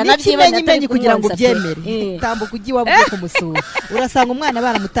kumusura nabyibana atari kugira ngo ubyemere tambuka ugiye wabuze kumusura urasanga umwana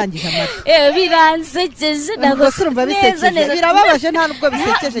baramutangije amata biransekeje ntabwo urumva bisekeje birababaje nta nubwo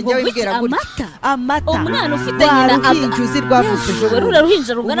bisekeje njyewe mbwira gutya amata umwana ufite nyina aruhinjuzi rwavutse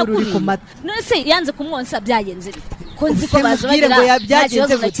ruhinja rungana kuri none se yanze kumwonsa byagenze ko nzi ko bazubagira nta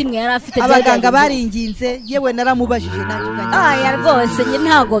kibazo na kimwe yari afite abaganga baringinze yewe naramubajije ya rwose njye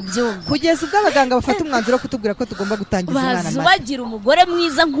ntabwo byumva kugeza ubwo abaganga bafata umwanzuro wo kutubwira ko tugomba gutangiza umwana bazubagira umugore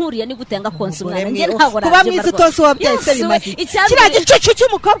mwiza nkuriya ni gutenga konsa umwana njye ntabwo kuba mwiza utose wabyaye se bimaze kiriya gicucu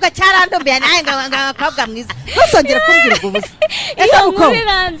cy'umukobwa cyarandombiye nawe ngo umukobwa mwiza ntuzongere kumbwira ubwo busa ese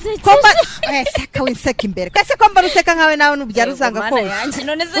mukobwa seka winseka imbere kase ko mba ruseka nkawe nawe nubyara uzanga konsa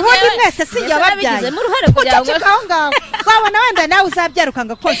ubundi mwese si yababyaye aho ngaho wabona wenda nawe uzabyara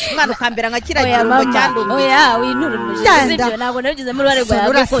ukanga konsa umwana ukambera nka kiriya kirungo cyandumye oya winurumije ntabwo nabigizemo uruhare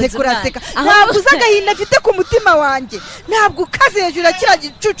rwawe konsa uraseka ntabwo uzi agahinda mfite ku mutima wanjye ntabwo ukaze hejuru ya kiriya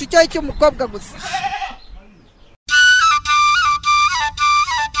gicucu cyawe cy'umukobwa gusa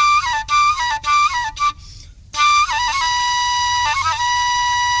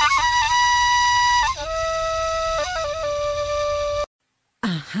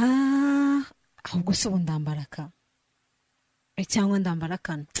ahubwo se ubu ndambara aka cyangwa ndambara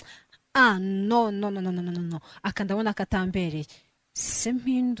kano no aka ndabona katambereye se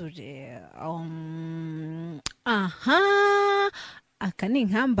mpindure aka ni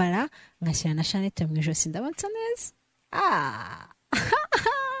nkambara ngashyira na shanete mu ijosi ndabansa neza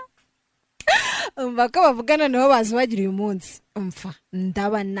umva ko bavuga noneho bazubagira uyu munsi umva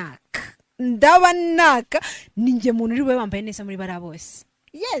ndaba naka ni njye muntu uri bube wambaye neza muri bara bose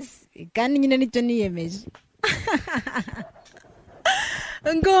yes kandi nyine nicyo niyemeje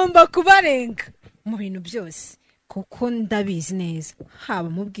ngomba kubarenga mu bintu byose kuko ndabizi neza haba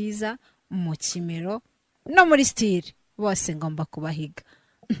mu bwiza mu kimero no muri style bose ngomba kubahiga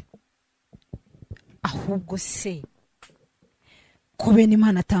ahubwo se ko bene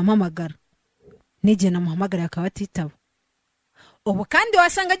Imana atampamagara n'igihe namuhamagara akaba atitaba ubu kandi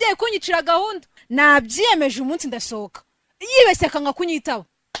wasanga agiye kunyicira gahunda nabyiyemeje umunsi ndasohoka yibeshye akanga kunyitaba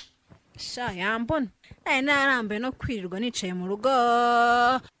sha yambona narambaye no kwirirwa nicaye mu rugo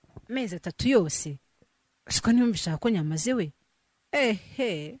amezi 3 yose siko ntiyumvisha ko nyamaze we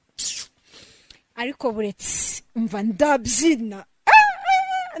ariko buretse umva ndabyina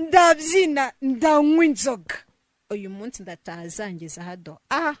ndanywa inzoga uyu munsi ndataha zangiza hado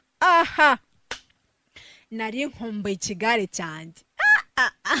nari nkumbuye ikigare cyanjye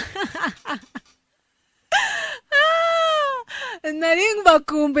nari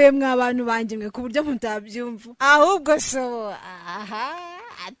mbakumbuye mwa bantu banjye mwe ku buryo mutabyumva ahubwo so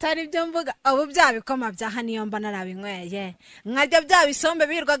atari byo mvuga ubu bya bikoma bya haniyo mba narabinyweye nkajya bya bisombe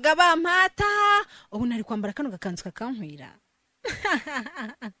birwaga bampata ubu nari kwambara kano gakanzu kakankwira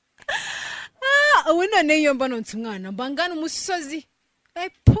ubu none iyo mba nonse umwana mba ngana umusozi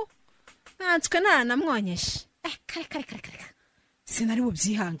epo nanswe naranamwonyeshe kare sinari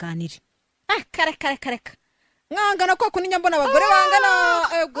bubyihanganire kare mwangana ko kunya mbona abagore bangana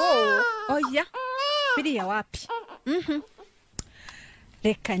ego oya biriya wapi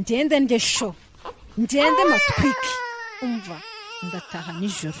reka ngende ndesho ngende matwiki umva ndataha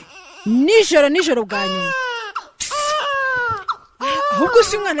nijoro bwa nyuma ahubwo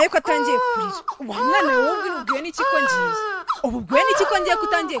si umwana yuko atangiye kurira uwo mwana wowe ubwiwe n'iki ko ngiye ubwiwe n'iki ko ngiye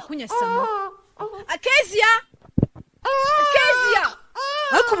kutangiye kunyasama akezia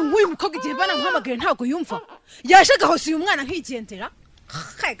ariko ubu nguyu mukobwa igihe bana muhamagaye ntabwo yumva yaje gahose uyu mwana nkigendera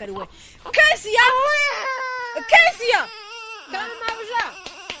kayigari we kezia kamabuja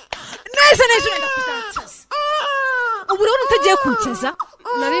neza urenda kuzansaza ubu urabona utagiye kunseza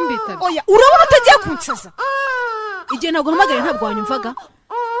nari mbitaga oya urabona utagiye kunseza igihe ntabwo uhamagaye ntabwo wanyumvaga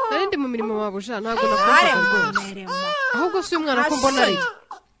nari ndi mu mirimo mabuja ntabwo nakumvaga rwose ahubwo si umwana ko mbona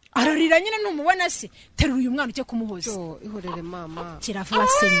ararira nyine numubona se terura uyu mwana ujye kumuhoza ihorere mama kiravuba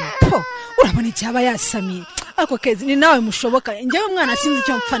senye urabona icyaba yasamiye ako kezi ni nawe mushoboka njyewe umwana sinzi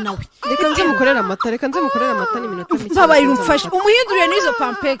icyo mpfa nawe reka nze mukorera amata n'iminota mike mbabaye umfashe umuhindurire n'izo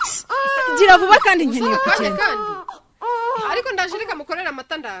pampegisi gira vuba kandi nkeneye kugenda ariko ndaje reka mukorera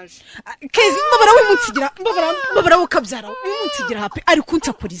amata ndaje kezi mbabara wimutsigira mbabara wukabyara wimutsigira hape ari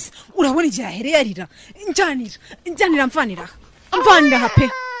kunsakuriza urabona igihe ahereye arira njyanira mvanira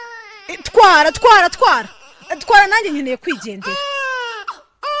hape twara nanjye nkeneye kwigendera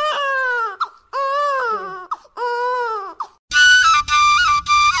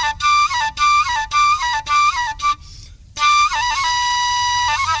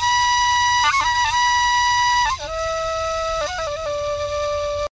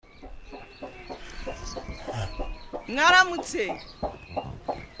mwaramutse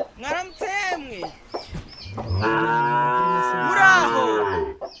mwe muraho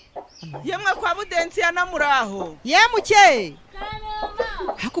yemwe kwa budensiya na muraho yemuke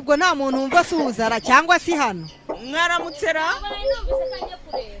hakubwo nta muntu wumva asuhuzara cyangwa si hano mwaramutse ra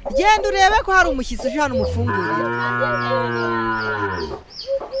genda urebe ko hari umushyitsi uje hano umufungurira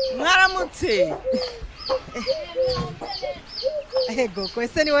mwaramutse ego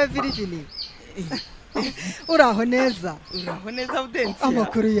kwese niwe Virginie uraho neza budensiya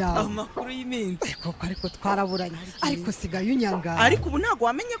amakuru yawe amakuru y'iminsi koko ariko twaraburanye ariko sigaye unyanga ariko ubu ntabwo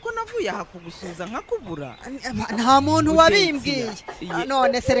wamenye ko navuye aha kugusuza nkakubura nta muntu wabimbwiye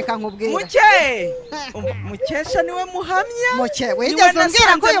none se reka nkubwira mukesha niwe muhamya wigeze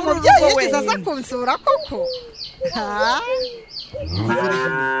umbwira ko uyu mubyeyi yigeze aza kunsura koko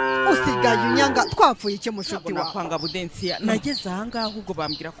usigaye unyanga twapfuye icyo mushuti wawe kwanga budensiya nageze ahangaha ahubwo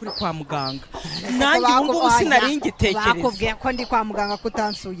bambwira kuri kwa muganga nanjye ubu ngubu sinari ngitekereza bakubwiye ko ndi kwa muganga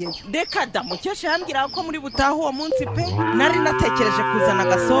kutansuyeyo reka da mukesha yambwira ko muri butaha uwo munsi pe nari natekereje kuzana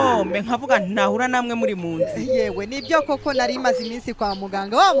agasombe nkavuga ntahura namwe muri mu nzi yewe nibyo koko nari maze iminsi kwa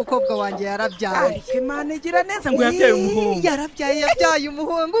muganga wa mukobwa wanjye yarabyaye ariko Imana igira neza ngo yabyaye umuhungu yabyaye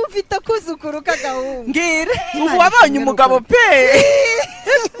umuhungu ufite akuzukuru k'agahungu ngire ubu wabonye umugabo pe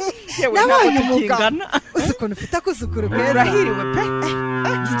nabonye umugabo uzi ukuntu ufite akuzukuru keza urahiriwe pe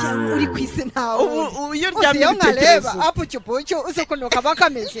uri ku isi ntawe ubu iyo ryamye ibitekerezo apucyupucyu uzi ukuntu kaba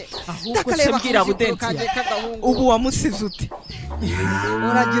kameze ahubwo se mbwira budensiya ubu wamusize ute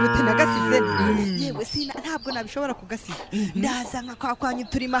uragira uti nagasize yewe ntabwo nabishobora kugasiga ndaza nkakwanyu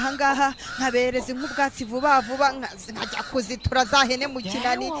turimo ahangaha nkabereza nk'ubwatsi vuba nkajya kuzitura za hene mu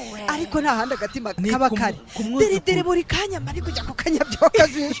kinani ariko nta handi agatima kaba kari dere buri kanya mari kujya ku kanyabyoka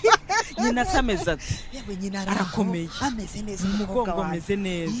jisho nyina sameza yewe nyina arakomeye ameze neza umugongo ameze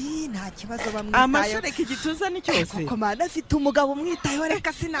neza nta kibazo bamwitayeho amashereka igituza ni cyose komanda afite umugabo umwitayeho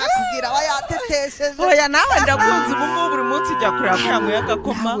reka sinakubwira aba yatetesheje oya nawe ndakunze ubu ngubu buri munsi ujya kureba ko yanyweye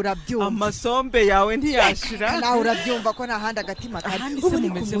agakoma amasombe yawe ntiyashira nawe urabyumva ko nta handi agatima kari ubu ni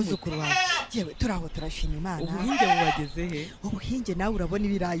ku muzukuru wawe yewe turaho turashima Imana ubuhinge bubageze he ubuhinge nawe urabona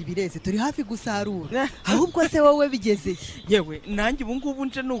ibirayi bireze turi hafi gusarura ahubwo se wowe bigeze yewe nanjye ubu ngubu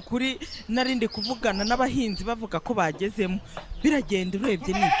nje ni ukuri narindi kuvugana n'abahinzi bavuga ko bagezemo biragenda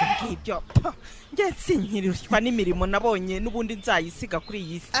urebye n'ibyo ngibyo njye sinkirirwa n'imirimo nabonye n'ubundi nzayisiga kuri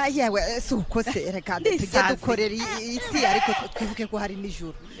iyi si yewe si uko se reka tujye dukorera isi ariko twibuke ko hari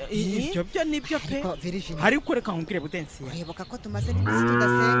n'ijuru ibyo byo nibyo pe ariko reka nkubwire budensiya wibuka ko tumaze n'iminsi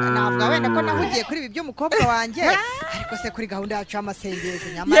tudasenga ntabwo wenda ko nahugiye kuri ibi by'umukobwa wanjye ariko se kuri gahunda yacu y'amasengesho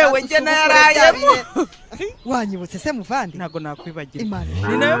nyamara yewe njye narayemo wanyibutse se muvandi ntabwo nakwibagira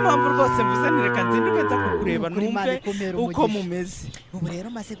ni nayo mpamvu rwose mvuze ntireka nzinduke nza kukureba numve uko mumeze ubu rero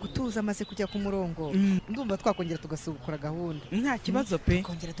maze gutuza maze kujya ku murongo ndumva twakongera tugasubukura gahunda nta kibazo pe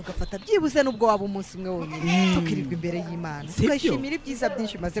kongera tugafata byibuze n'ubwo waba umunsi umwe wonyine tukirirwa imbere y'Imana tukayishimira ibyiza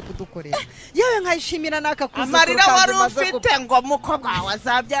byinshi maze kudukorera yewe nkayishimira n'aka kuzukuru amarira wari ufite ngo mukobwa wawe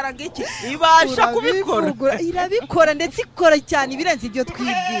azabyara ngiki ibasha kubikora irabikora ndetse ikora cyane ibirenze ibyo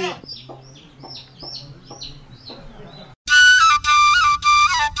twibwira.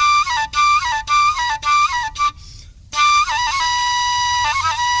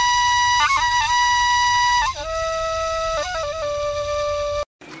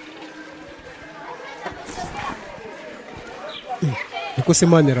 niko se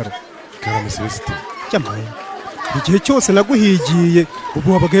manera karame Celestin cyamaye igihe cyose naguhigiye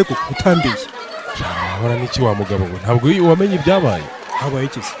ubu wabagaye kutambiye hora n'iki wa mugabo we ntabwo wamenye ibyabaye habaye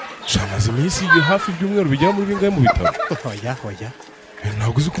ikizi shamaze iminsi hafi ibyumweru bijya muri bingahe mu bitaro oya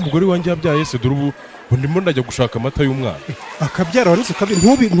ntabwo uzi ko umugore wanjye yabyaye se dore ubu ndimo ndajya gushaka amata y'umwana akabyara waretse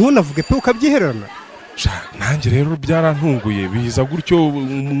ntunavuge pe ukabyihererana nanjye rero byarantunguye biza gutyo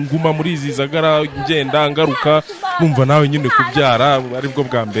nguma muri izi zagara ngenda ngaruka numva nawe nyine kubyara aribwo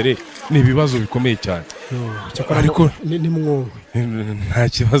bwa mbere ni ibibazo bikomeye cyane ariko ni mwumwe nta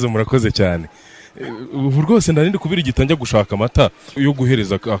kibazo murakoze cyane ubu rwose ndarindi kubira igitangira gushaka amata yo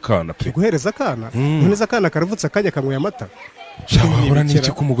guhereza akana pe guhereza akana none akana karavutse akanya kanyweye amata shawahora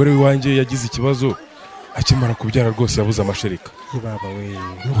n'iki ko umugore wanjye yagize ikibazo akimara kubyara rwose yabuze amashereka baba we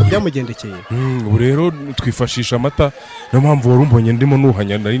nuko byamugendekeye ubu rero twifashisha amata niyo mpamvu wari umbonye ndimo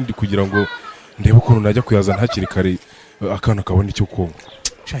nuhanya narindi kugira ngo ndebe ukuntu najya kuyazana hakiri kare akana kabona icyo kunywa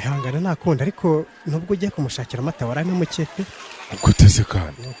shahangana nakunda ariko nubwo ugiye kumushakira amata warame mukepe guteze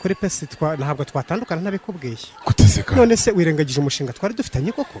kana kuri pesi ntabwo twatandukana ntabikubwiye guteze kana none se wirengagije umushinga twari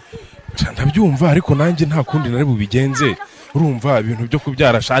dufitanye koko ndabyumva ariko nanjye nta kundi nari bubigenze urumva ibintu byo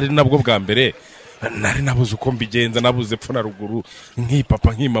kubyara shari nabwo bwa mbere nari nabuze uko mbigenza nabuze epfo na ruguru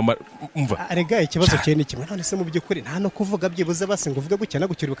nk'ipapa nk'imama umva arega ikibazo cye ni kimwe none se mu by'ukuri nta no kuvuga byibuze basi ngo uvuge gutya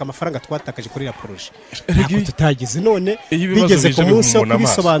nagukiribuka amafaranga twatakaje kuri la projet ntabwo tutagize none bigeze ku munsi wo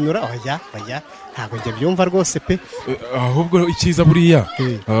kubisobanura oya ntabwo njye byumva rwose pe ahubwo icyiza buriya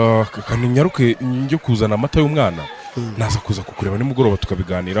kaninyaruke njye kuzana amata y'umwana naza kuza kukureba nimugoroba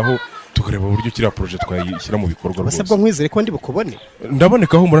tukabiganiraho tukareba uburyo kiriya projet twayishyira mu bikorwa rwose basabwa nkwizere ko ndi bukubone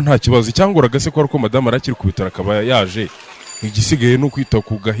ndaboneka humura nta kibazo icyangora gase ko ariko madame arakiri kubitara akaba yaje igisigaye no kwita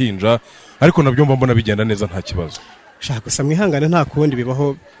ku gahinja ariko nabyo mbona bigenda neza nta kibazo shaka gusa mwihangane nta kundi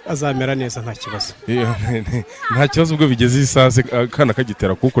bibaho azamera neza nta kibazo nta kibazo ubwo bigeze isase kana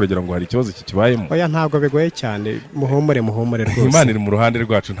kagitera kuko uragira ngo hari ikibazo kikibayemo oya ntabwo bigoye cyane muhumure rwose Imana iri mu ruhande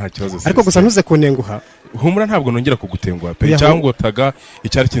rwacu nta kibazo ariko gusa ntuze kunenguha humura ntabwo nongera kugutenguha pe cyangwa taga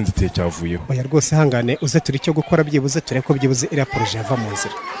icyari kinzitiye cyavuyeho oya rwose hangane uze turi cyo gukora byibuze tureko byibuze iriya projet yava mu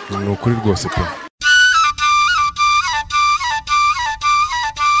nzira ni ukuri rwose pe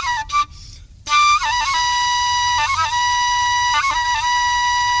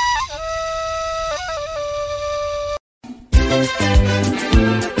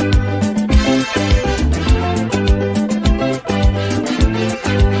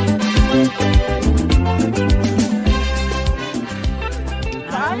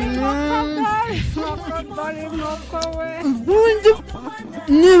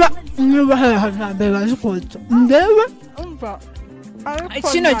niba hambere baje kotsa ndebe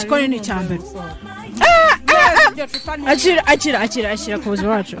kino gikoni ni icya mbere akira ku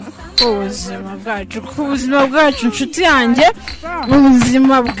buzima bwacu ku buzima bwacu inshuti yanjye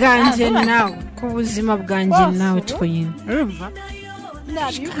ubuzima bwanjye nawe ku buzima bwanjye nawe twonyine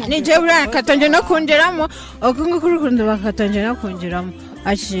nijye buriya katonge no kongeramo akungu kuri kundi bakatonge no kongeramo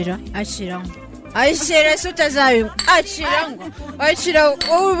ashyira se utazabimwa ashyira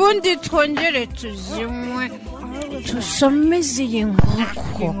ubundi twongere tuzimwe tusomeze iyi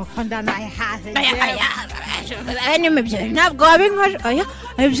nkoko ntabwo wabinkora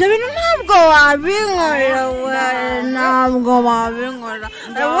ibyo bintu ntabwo wabinkora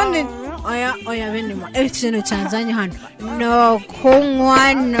ubundi oya binima ikintu cyanzanye hano ni ukunywa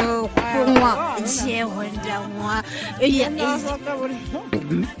yewe ndanywa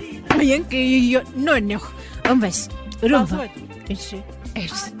iyi ngiyi noneho urumva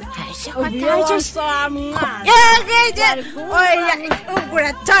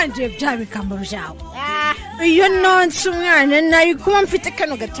uratangiye bya bikambo byawe iyo nonse umwana nari kuba mfite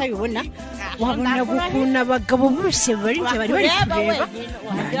kano gatabibona wabona gukuna abagabo bose bari kureba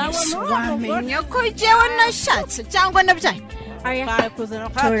wamenya ko jyewe nashatse cyangwa nabyaye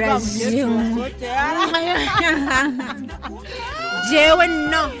turazinywa jyewe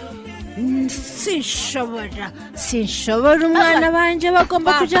no sinshobora umwana banjye bagomba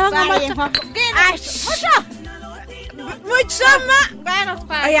kujyaho nk'amata mucama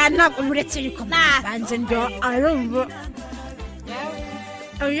aya ntabwo muretse ariko banze ndo arumva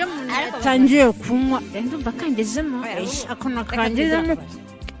iyo umuntu yatangiye kunywa ndumva kangezemo akono kangezemo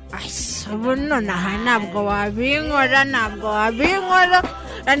ubu nonaha ntabwo wabinkora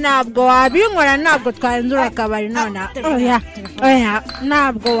ntabwo wabinkora ntabwo twahindura akabari none oya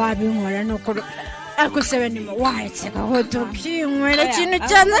ntabwo wabinkora ni ukuri ariko se benima wahetse aho tukinywera ikintu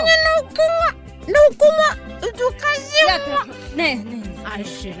cyazanye ni ukunywa tukazinywa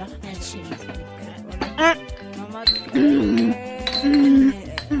ashira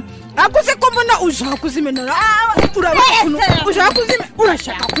akuze ko mbona ushaka kuzimenera ushaka kuzimena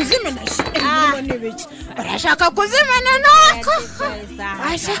urashaka kuzimena n'ibiki urashaka kuzimena nako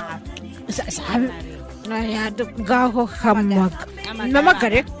gaho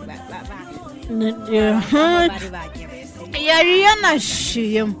hamagare yari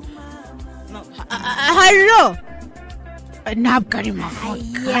yanashiyemo haro ntabwo ari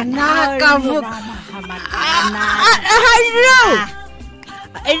mavuga nakavuga haro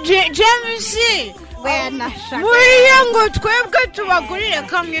James buriya ngo twebwe tubagurire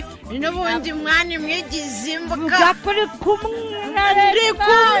kamwe n'ubundi mwana mwigize imbuga turi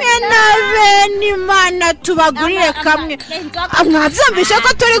kumwe na bene Imana tubagurire kamwe mwabyumvishe ko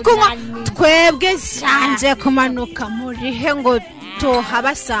turi kunywa twebwe sanze kumanuka muri he ngo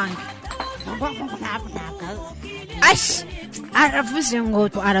tuhabasange aravuze ngo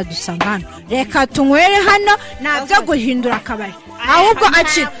aradusanga hano reka tunywere hano ntabyo guhindura akabari ahubwo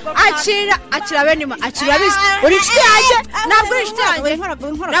akira bene Imana akira bizi uri inshuti yanjye ntabwo uri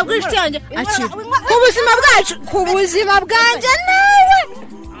inshuti yanjye akira ku buzima bwanjye nawe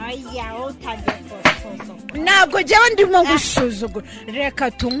ntabwo njyewe ndimo gusuzugura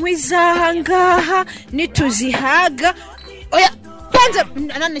reka tunywe izaha ngaha nituzihaga oya panze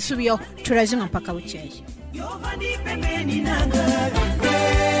nanisubiyeho turazinywa mpaka bukeye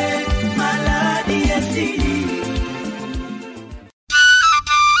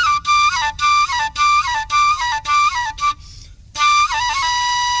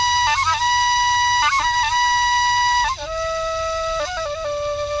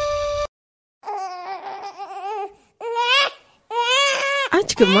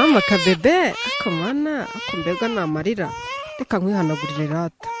Anchike mama kabebe akamana akumbega namarira reka nkwihanagurire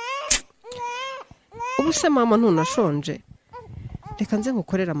rata ubu se mama ntunashonje reka nze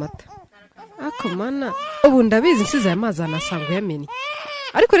ngukorera amata akamana ubu ndabizi nsize aya mazi anasanga yamenye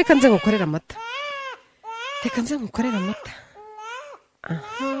ariko reka nze ngukorera amata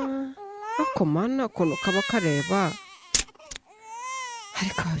aha akamana ukuntu kaba kareba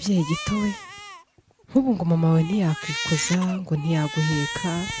ariko ababyeyi Gito we nk'ubu ngo mama we ntiyakwikoza ngo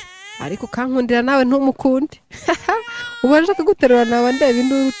ntiyaguheka ariko kankundira nawe ntumukunde ubanje kuguterura nawe ndeba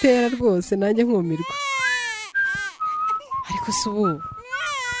induru utera rwose nanjye nkumirwa ariko se ubu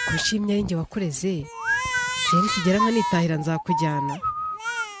kushimye ari njye wakureze je nikigera nka nitahira nzakujyana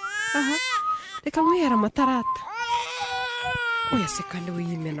aha reka nkwihera amatarata oya se kandi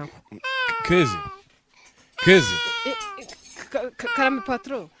wiyimenaho Kezi karame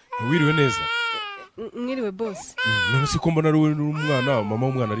patro wiriwe neza mwiriwe boss none se ko mbona ari wowe n'umwana mama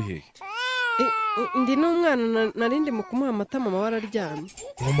w'umwana ari hehe ndi n'umwana narindi mu kumuha amata mama wararyamye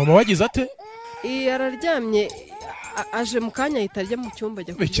mama wagize ate araryamye aje mu kanya ahita ajya mu cyumba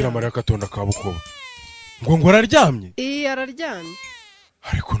ajya Bikira Mariya katonda ka Bukoba ngo araryamye araryamye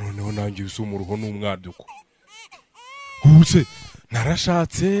ariko noneho nanjye usuma uruho n'umwaduko ubuse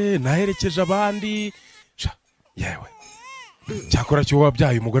narashatse naherekeje abandi yewe cyakora cyo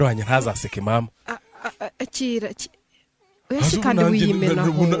wabyaye umugore wanjye ntazaseke mama akira wese kandi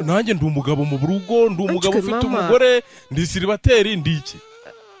wiyimenaho nanjye ndi umugabo mu rugo ndi umugabo ufite umugore ndi siribateri ndiki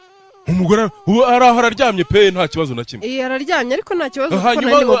umugore araho araryamye pe nta kibazo na kimwe araryamye ariko nta kibazo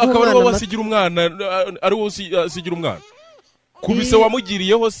hanyuma akaba ari wowe wasigira umwana ari wowe usigira umwana kubise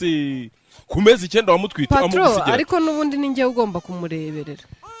wamugiriyeho se kumezi 9 wamutwite amugusigira ariko nubundi ninjye ugomba kumureberera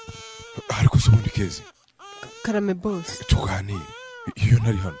ariko se ubundi Kezi karame boss tuganire iyo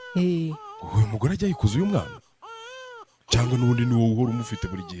ntari hano uyu mugore ajya yikuza uyu mwana cyangwa nubundi ni wowe uhora umufite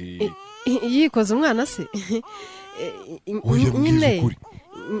buri gihe yikoza umwana se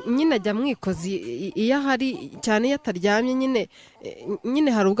nyine ajya mwikozi iyo ahari cyane iyo ataryamye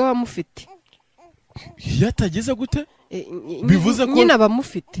nyine hari ubwo abamufite iyo atageze gute bivuze ko nyine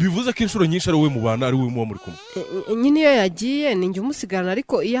abamufite bivuze ko inshuro nyinshi ari wowe mu bana ari wowe muba muri kumwe nyine iyo yagiye ni njye umusigarana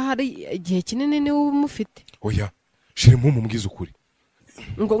ariko iyo hari igihe kinini ni wowe umufite oya shira impumu mbwiza ukuri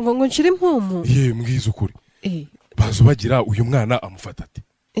ngo nshire impumu mbwiza ukuri bazo bagira uyu mwana amufata ati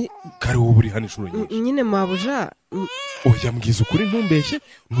kare wowe uri hano inshuro nyinshi nyine mabuja oya mbwiza ukuri ntumbeshye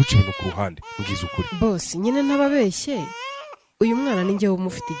ntuce ibintu ku ruhande mbwiza ukuri boss nyine ntababeshye uyu mwana ni njye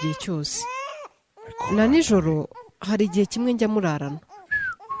umufite igihe cyose na nijoro hari igihe kimwe njya murarana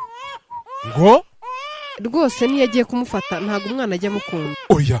ngo rwose niyo agiye kumufata ntabwo umwana ajya mukunda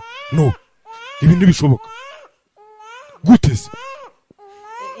oya no ibi ntibishoboka gute se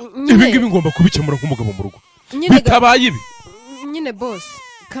ibi ngibi ngomba kubikemura nk'umugabo mu rugo bitabaye ibi nyine boss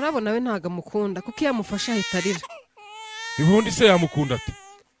Karabo nawe ntago amukunda kuko iyo amufasha ahita arira ubundi se yamukunda ate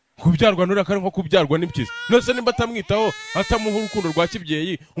kubyarwa n'uriya kari nko kubyarwa n'ibyiza nose nimba atamwitaho atamuha urukundo rwa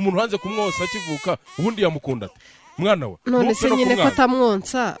kibyeyi umuntu hanze kumwosa akivuka ubundi yamukunda ate mwana we none se nyine ko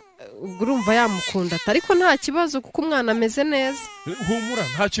atamwonsa ubwo urumva yamukunda ate ariko nta kibazo kuko umwana ameze neza humura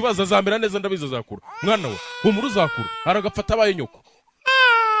nta kibazo azamera neza ndabizi azakura mwana we humura uzakura aragafata abaye nyoko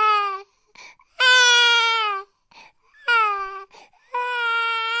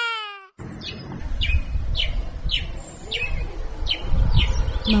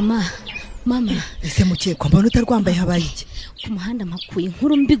mama ese mukekwa mbona utarwambaye habaye iki ku muhanda makuye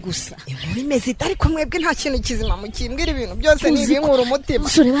inkuru mbi gusa inkuru imeze ariko mwebwe nta kintu kizima mukimbwira ibintu byose ni ibinkuru umutima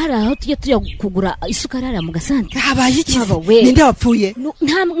usore baraho tujya kugura isukari hariya mu gasante habaye iki ninde wapfuye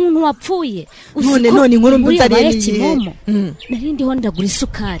nta muntu wapfuye none inkuru mbi nzariye niye narindi ho ndagura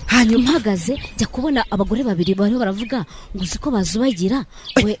isukari mpagaze jya kubona abagore babiri bariho baravuga ngo uziko bazubagira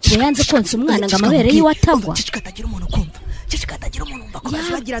we yanze konsa umwana ngo amabere yiwe Atagwa katagira umuntu kumva katagira umuntu umva ko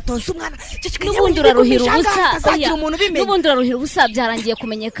bazubagira tonsa umwana n'ubundi uraruhira ubusa n'ubundi uraruhira ubusa byarangiye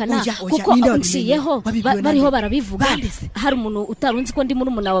kumenyekana kuko nciyeho bariho barabivuga hari umuntu utarunzi ko ndi muri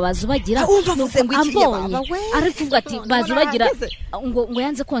umuntu bazubagira ambonye ari kuvuga ati bazubagira ngo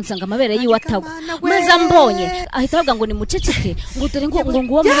yanze konsa ngo amabere yiwe Atagwa maze ambonye ahita avuga ngo ni muceceke ngo dore ngo uwo muri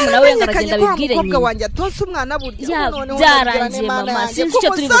umuntu we ngaragenda bibwire nyine wanjye tonsa umwana burya byarangiye mama sinzi icyo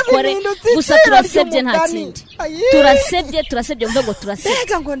turi bukore gusa turasebye nta kindi turasebye ngo turasebye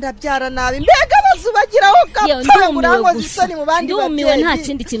mbega ngo ndabyara nabi mbega bazubagiraho gapfa murango zisoni mu bandi ndumiwe nta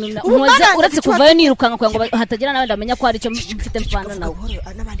kindi kintu nkoze uretse kuvayo nirukanka kugira ngo hatagira nawe ndamenya ko ari cyo mfite mfana nawe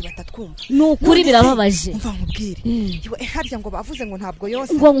n'abandi batatwumva nukuri birababaje umva nkubwire harya ngo bavuze ngo ntabwo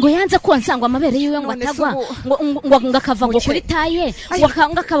yose ngo yanze konsa ngo amabere yiwe ngo Atagwa ngo akava ngo kuri taye ngo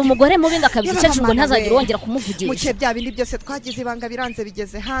akaba umugore mubi ngo akabita icyacu ngo ntazagire wongera kumuvugisha muke bya bindi byose twagize ibanga biranze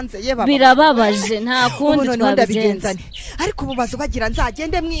bigeze hanze yeba birababaje nta kundi twabigenza ariko ubu bazubagira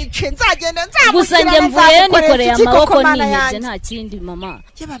nzagende mwice gusa njye mvuye nikoreye amaboko nihebye nta kindi mama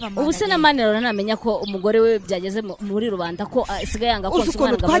ubu se namanira namenya ko umugore we byageze muri rubanda ko asigaye yanga konsa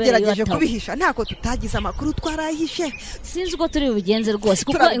umwana ngo amabere yiwe twagerageje kubihisha ntako tutagize amakuru twarahishe sinzi uko turi bugenze rwose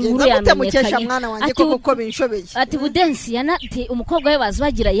kuko inkuru yamenyekanye ati budensi ati umukobwa we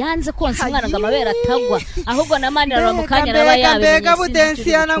bazubagira yanze konsa umwana ngo amabere Atagwa ahubwo namanira mu kanya raba yabimenye mbega budensi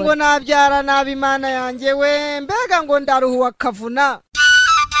yana ngo nabyara nabi Imana yanjye we mbega ngo ndaruhuwa kavuna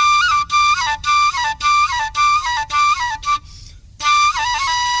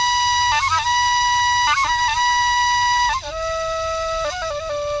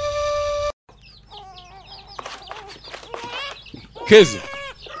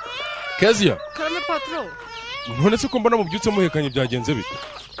Kezia karame patro none se ko mbona mubyutse muhekanye byagenze bite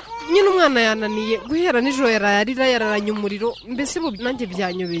nyine umwana yananiye guhera nijoro yararira yararanye umuriro mbese nanjye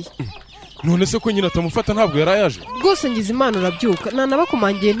byanyobeye none se ko nyine atamufata ntabwo yarayaje rwose ngize Imana urabyuka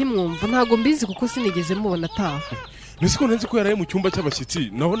nanabakomangiye ntimwumva ntago mbizi kuko sinigeze mubona ataha nese ko nzi ko yaraye mu cyumba cy'abashyitsi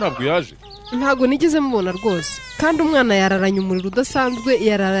naho ntabwo yaje ntago nigeze mubona rwose kandi umwana yararanye umuriro udasanzwe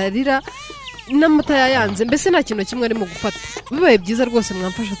yararira n'amata yayanze mbese nta kintu kimwe arimo gufata bibaye byiza rwose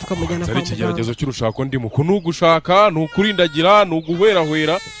mwamfasha tukamujyana kwa muganga ari ikigeragezo cy'urushako ndimo ko nugushaka nukurindagira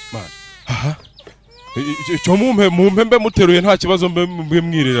nuguhwerahwera aha icyo mumpe mbe muteruye nta kibazo mbe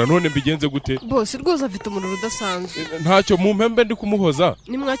mwirira none mbigenze gute bose rwose afite umuriro udasanzwe ntacyo mumpe mbe ndi kumuhoza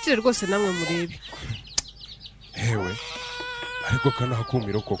nimwakire rwose namwe murebe hewe ariko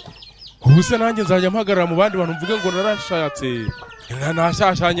kanakumiro koko ubu se nanjye nzajya mpagarara mu bandi bantu mvuge ngo narashatse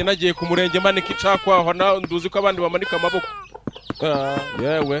nashashanye nagiye ku murenge manika icakwaho nduzi ko abandi bamanika amaboko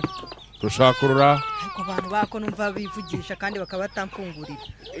yewe rushaka rura ariko abantu bako numva bivugisha kandi bakaba batamfungurira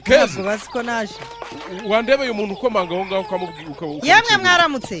ntabwo bazi ko naje wandebeye umuntu ukomanga aho ngaho ukamubwira yemwe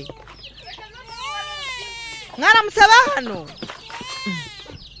mwaramutse hano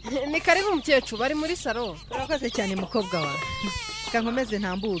ni karibu mukecuru bari muri salo urakoze cyane mukobwa wawe kankomeze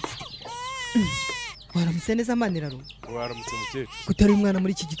ntambutse waramutse neza maniraro waramutse mukecuru kutari umwana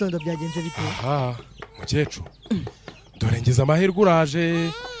muri iki gitondo byagenze bite aha mukecuru dore ngize amahirwe uraje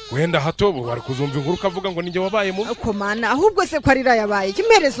wenda hato bari kuzumva inkuru ukavuga ngo ninjye wabaye mubi komana ahubwo se ko arira yabaye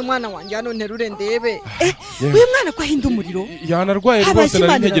kimpereza umwana wanjye hano nterure ndebe uyu mwana ko ahinda umuriro yanarwaye rwose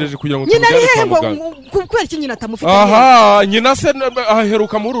nari ntegereje kugira ngo tumujyane kwa muganga kubera iki nyina atamufite aha nyina se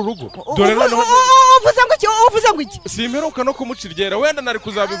aheruka muri uru rugo dore noneho uvuze ngo iki simperuka no kumuciryera wenda nari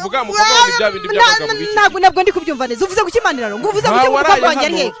kuzabivuga mukavuga ngo bya bindi by'abagabo biki ntabwo ndi kubyumva neza uvuze ngo ikimaniraro ngo uvuze ngo umukobwa wanjye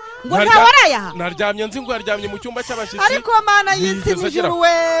ari hehe ngo ntawaraye aha naryamye nzi ngo yaryamye mu cyumba cy'abashyitsi ariko mana yisi mwijuru we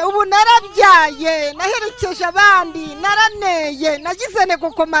ubu ubu narabyaye naherekeje abandi naraneye nagize ntego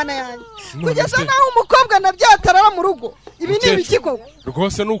ku mana yanjye kugeza naho umukobwa nabyaye atarara mu rugo ibi ni ibiki koko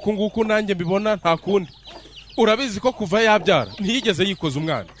rwose nuko nguko nanjye mbibona nta kundi urabizi ko kuva yabyara ntiyigeze yikoza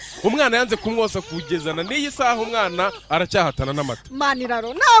umwana yanze kumwosa kugezana n'iyi saha umwana aracyahatana n'amata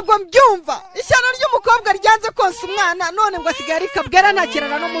maniraro ntabwo mbyumva ishyano ry'umukobwa ryanze konsa umwana none ngo asigaye ari kabwera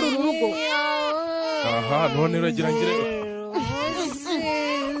ntakirana no muri uru rugo aha none uragira ngire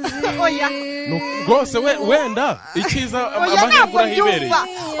oya rwose wenda ikiza amahirwe urahibereye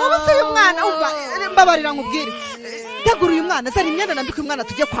ubu se uyu mwana umva mbabarira nkubwire tegura uyu mwana zari imyenda nambika uyu mwana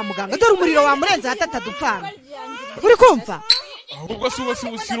tujye kwa muganga dore umuriro wamurenze hatadupfana uri kumva ahubwo si uwo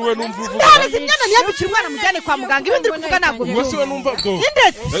usiriwe numva uvuga ntareze imyenda ntiyambikire umwana mujyane kwa muganga ibindi uri kuvuga ntabwo ubwo si we numva bwo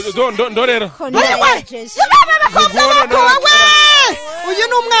indese ndorera uyu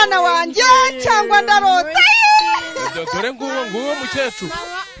ni umwana wanjye cyangwa ndarota dore nguwo mukecuru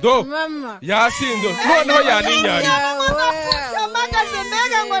do yasindo noneho yaninyariye yamagaze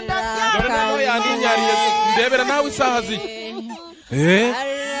mbega ngo ndabyara dore noneho yaninyariye ndebera nawe isaha zi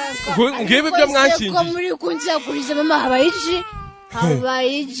ngibi ibyo mwanshingiye ko muri kunzakuriza mama habaye iki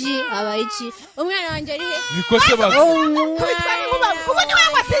umwana wanjye ari he niko se baza kubitwa n'inkuba ubu ni wowe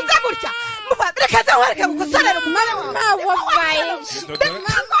wasinze gutya reka nze wereke gukosorera umwana wawe wabaye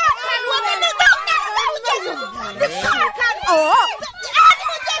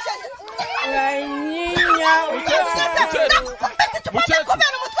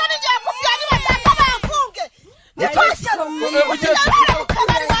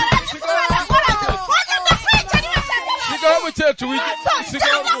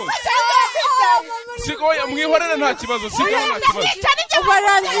sigaho mwihorere nta kibazo sigaho nta kibazo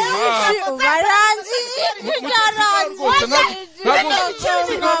ubarangije rwose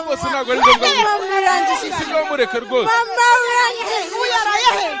ntabwo ari ngombwa sigaho mureke rwose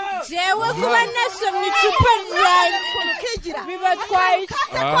jewe kuba nasomye icupa ryawe bibatwaye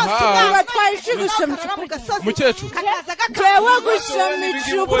iki gusoma icupa mukecuru jewe gusoma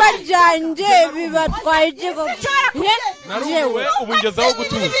icupa ryanjye bibatwaye iki naruwe ubu ngezaho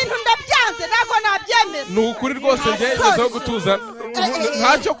gutuza ibintu ndabyanze ntabwo nabyemera ni ukuri rwose ngezaho gutuza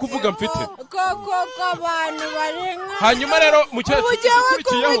ntacyo kuvuga mfite koko abantu barenga hanyuma rero mukecuru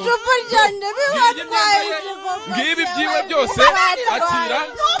ukurikiyeho icupa ryanjye bibatwaye ngibi byiwe byose akira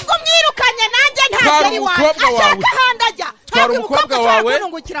nubwo mwirukanye nanjye ntacyo ari wawe ashaka ahandi ajya twara umukobwa wawe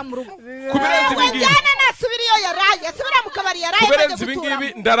kubirenza ibi ngibi nasubira iyo yaraye asubira mu kabari yaraye kubirenza ibi ngibi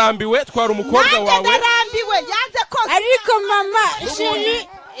ndarambiwe twara umukobwa wawe ndarambiwe yanze ko ariko mama sheri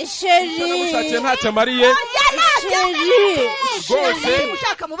mushakiye ntacyo amariye rwose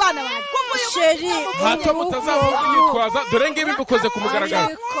ushaka mu bana bawe sheri hato mutazavuga yitwaza dore ngibi mbikoze ku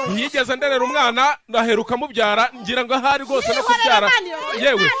mugaragaro ntiyigeze nderera umwana naheruka mubyara ngira ngo ahari rwose no kubyara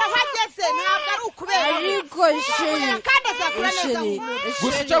yewe ntabwo ari ukubera ariko sheri kandi azakura neza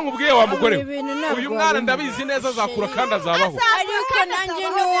gusa icyo nkubwiye wa mugore uyu mwana ndabizi neza azakura kandi azabaho ariko nanjye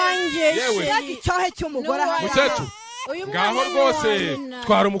n'uwanjye yewe icyohe cy'umugore mukecuru ngaho rwose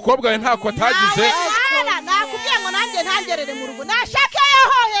twara umukobwa we ntako atagize nakubwiye ngo nanjye ntangerere mu rugo nashake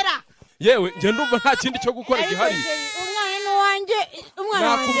yahohera yewe njye ndumva nta kindi cyo gukora gihari umwana n'uwanjye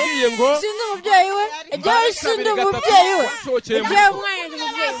nakubwiye ngo sindi umubyeyi we ibyawe sindi umubyeyi we ibyawe umwana ndi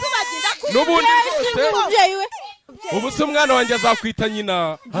umubyeyi n'ubundi rwose umubyeyi we ubu se umwana wanjye azakwita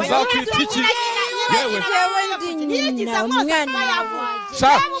nyina azakwita iki yewe ndi nyina umwana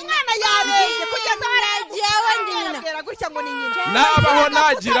umwana yareye kugeza jewe ndi nyina gutya ngo ni nyina nabaho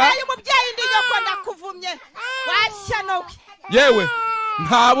nagira umubyeyi ndi nyoko ndakuvumye washyanowe yewe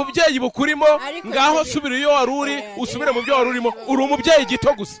nta bubyeyi bukurimo ngaho subira iyo wari uri usubire mu byo wari urimo uri umubyeyi gito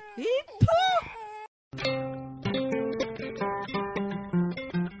gusa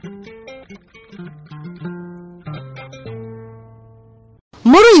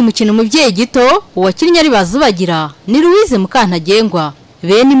muri uyu mukino umubyeyi gito uwakinnye ari bazubagira ni Louise Mukantagengwa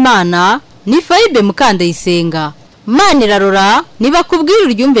bene Imana ni Faibe Mukandayisenga Manirarora nibakubwira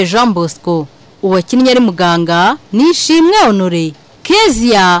uryumve Jean Bosco uwakinnye ari muganga ni Ishimwe Honore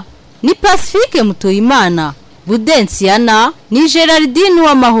Kezia ni Pacifique Mutuyimana Budensiana ni Gerardine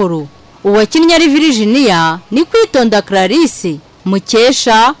w'amahoro uwakinnye ari Virginia ni Kwitonda Clarisse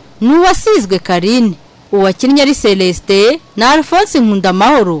Mukesha ni uwasizwe Karine uwakinnye ari Celeste na Alphonse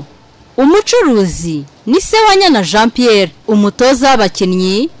Nkundamahoro umucuruzi ni Sewanyana Jean Pierre umutoza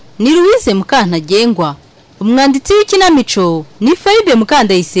w'abakinnyi ni Louise Mukantagengwa umwanditsi w'ikinamico ni Faibe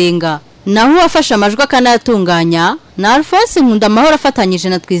Mukandayisenga naho uwafashe amajwi akanayatunganya na Alphonse Nkundamahoro afatanyije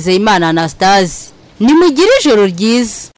na Twizeyimana Anastase nimugire ijoro ryiza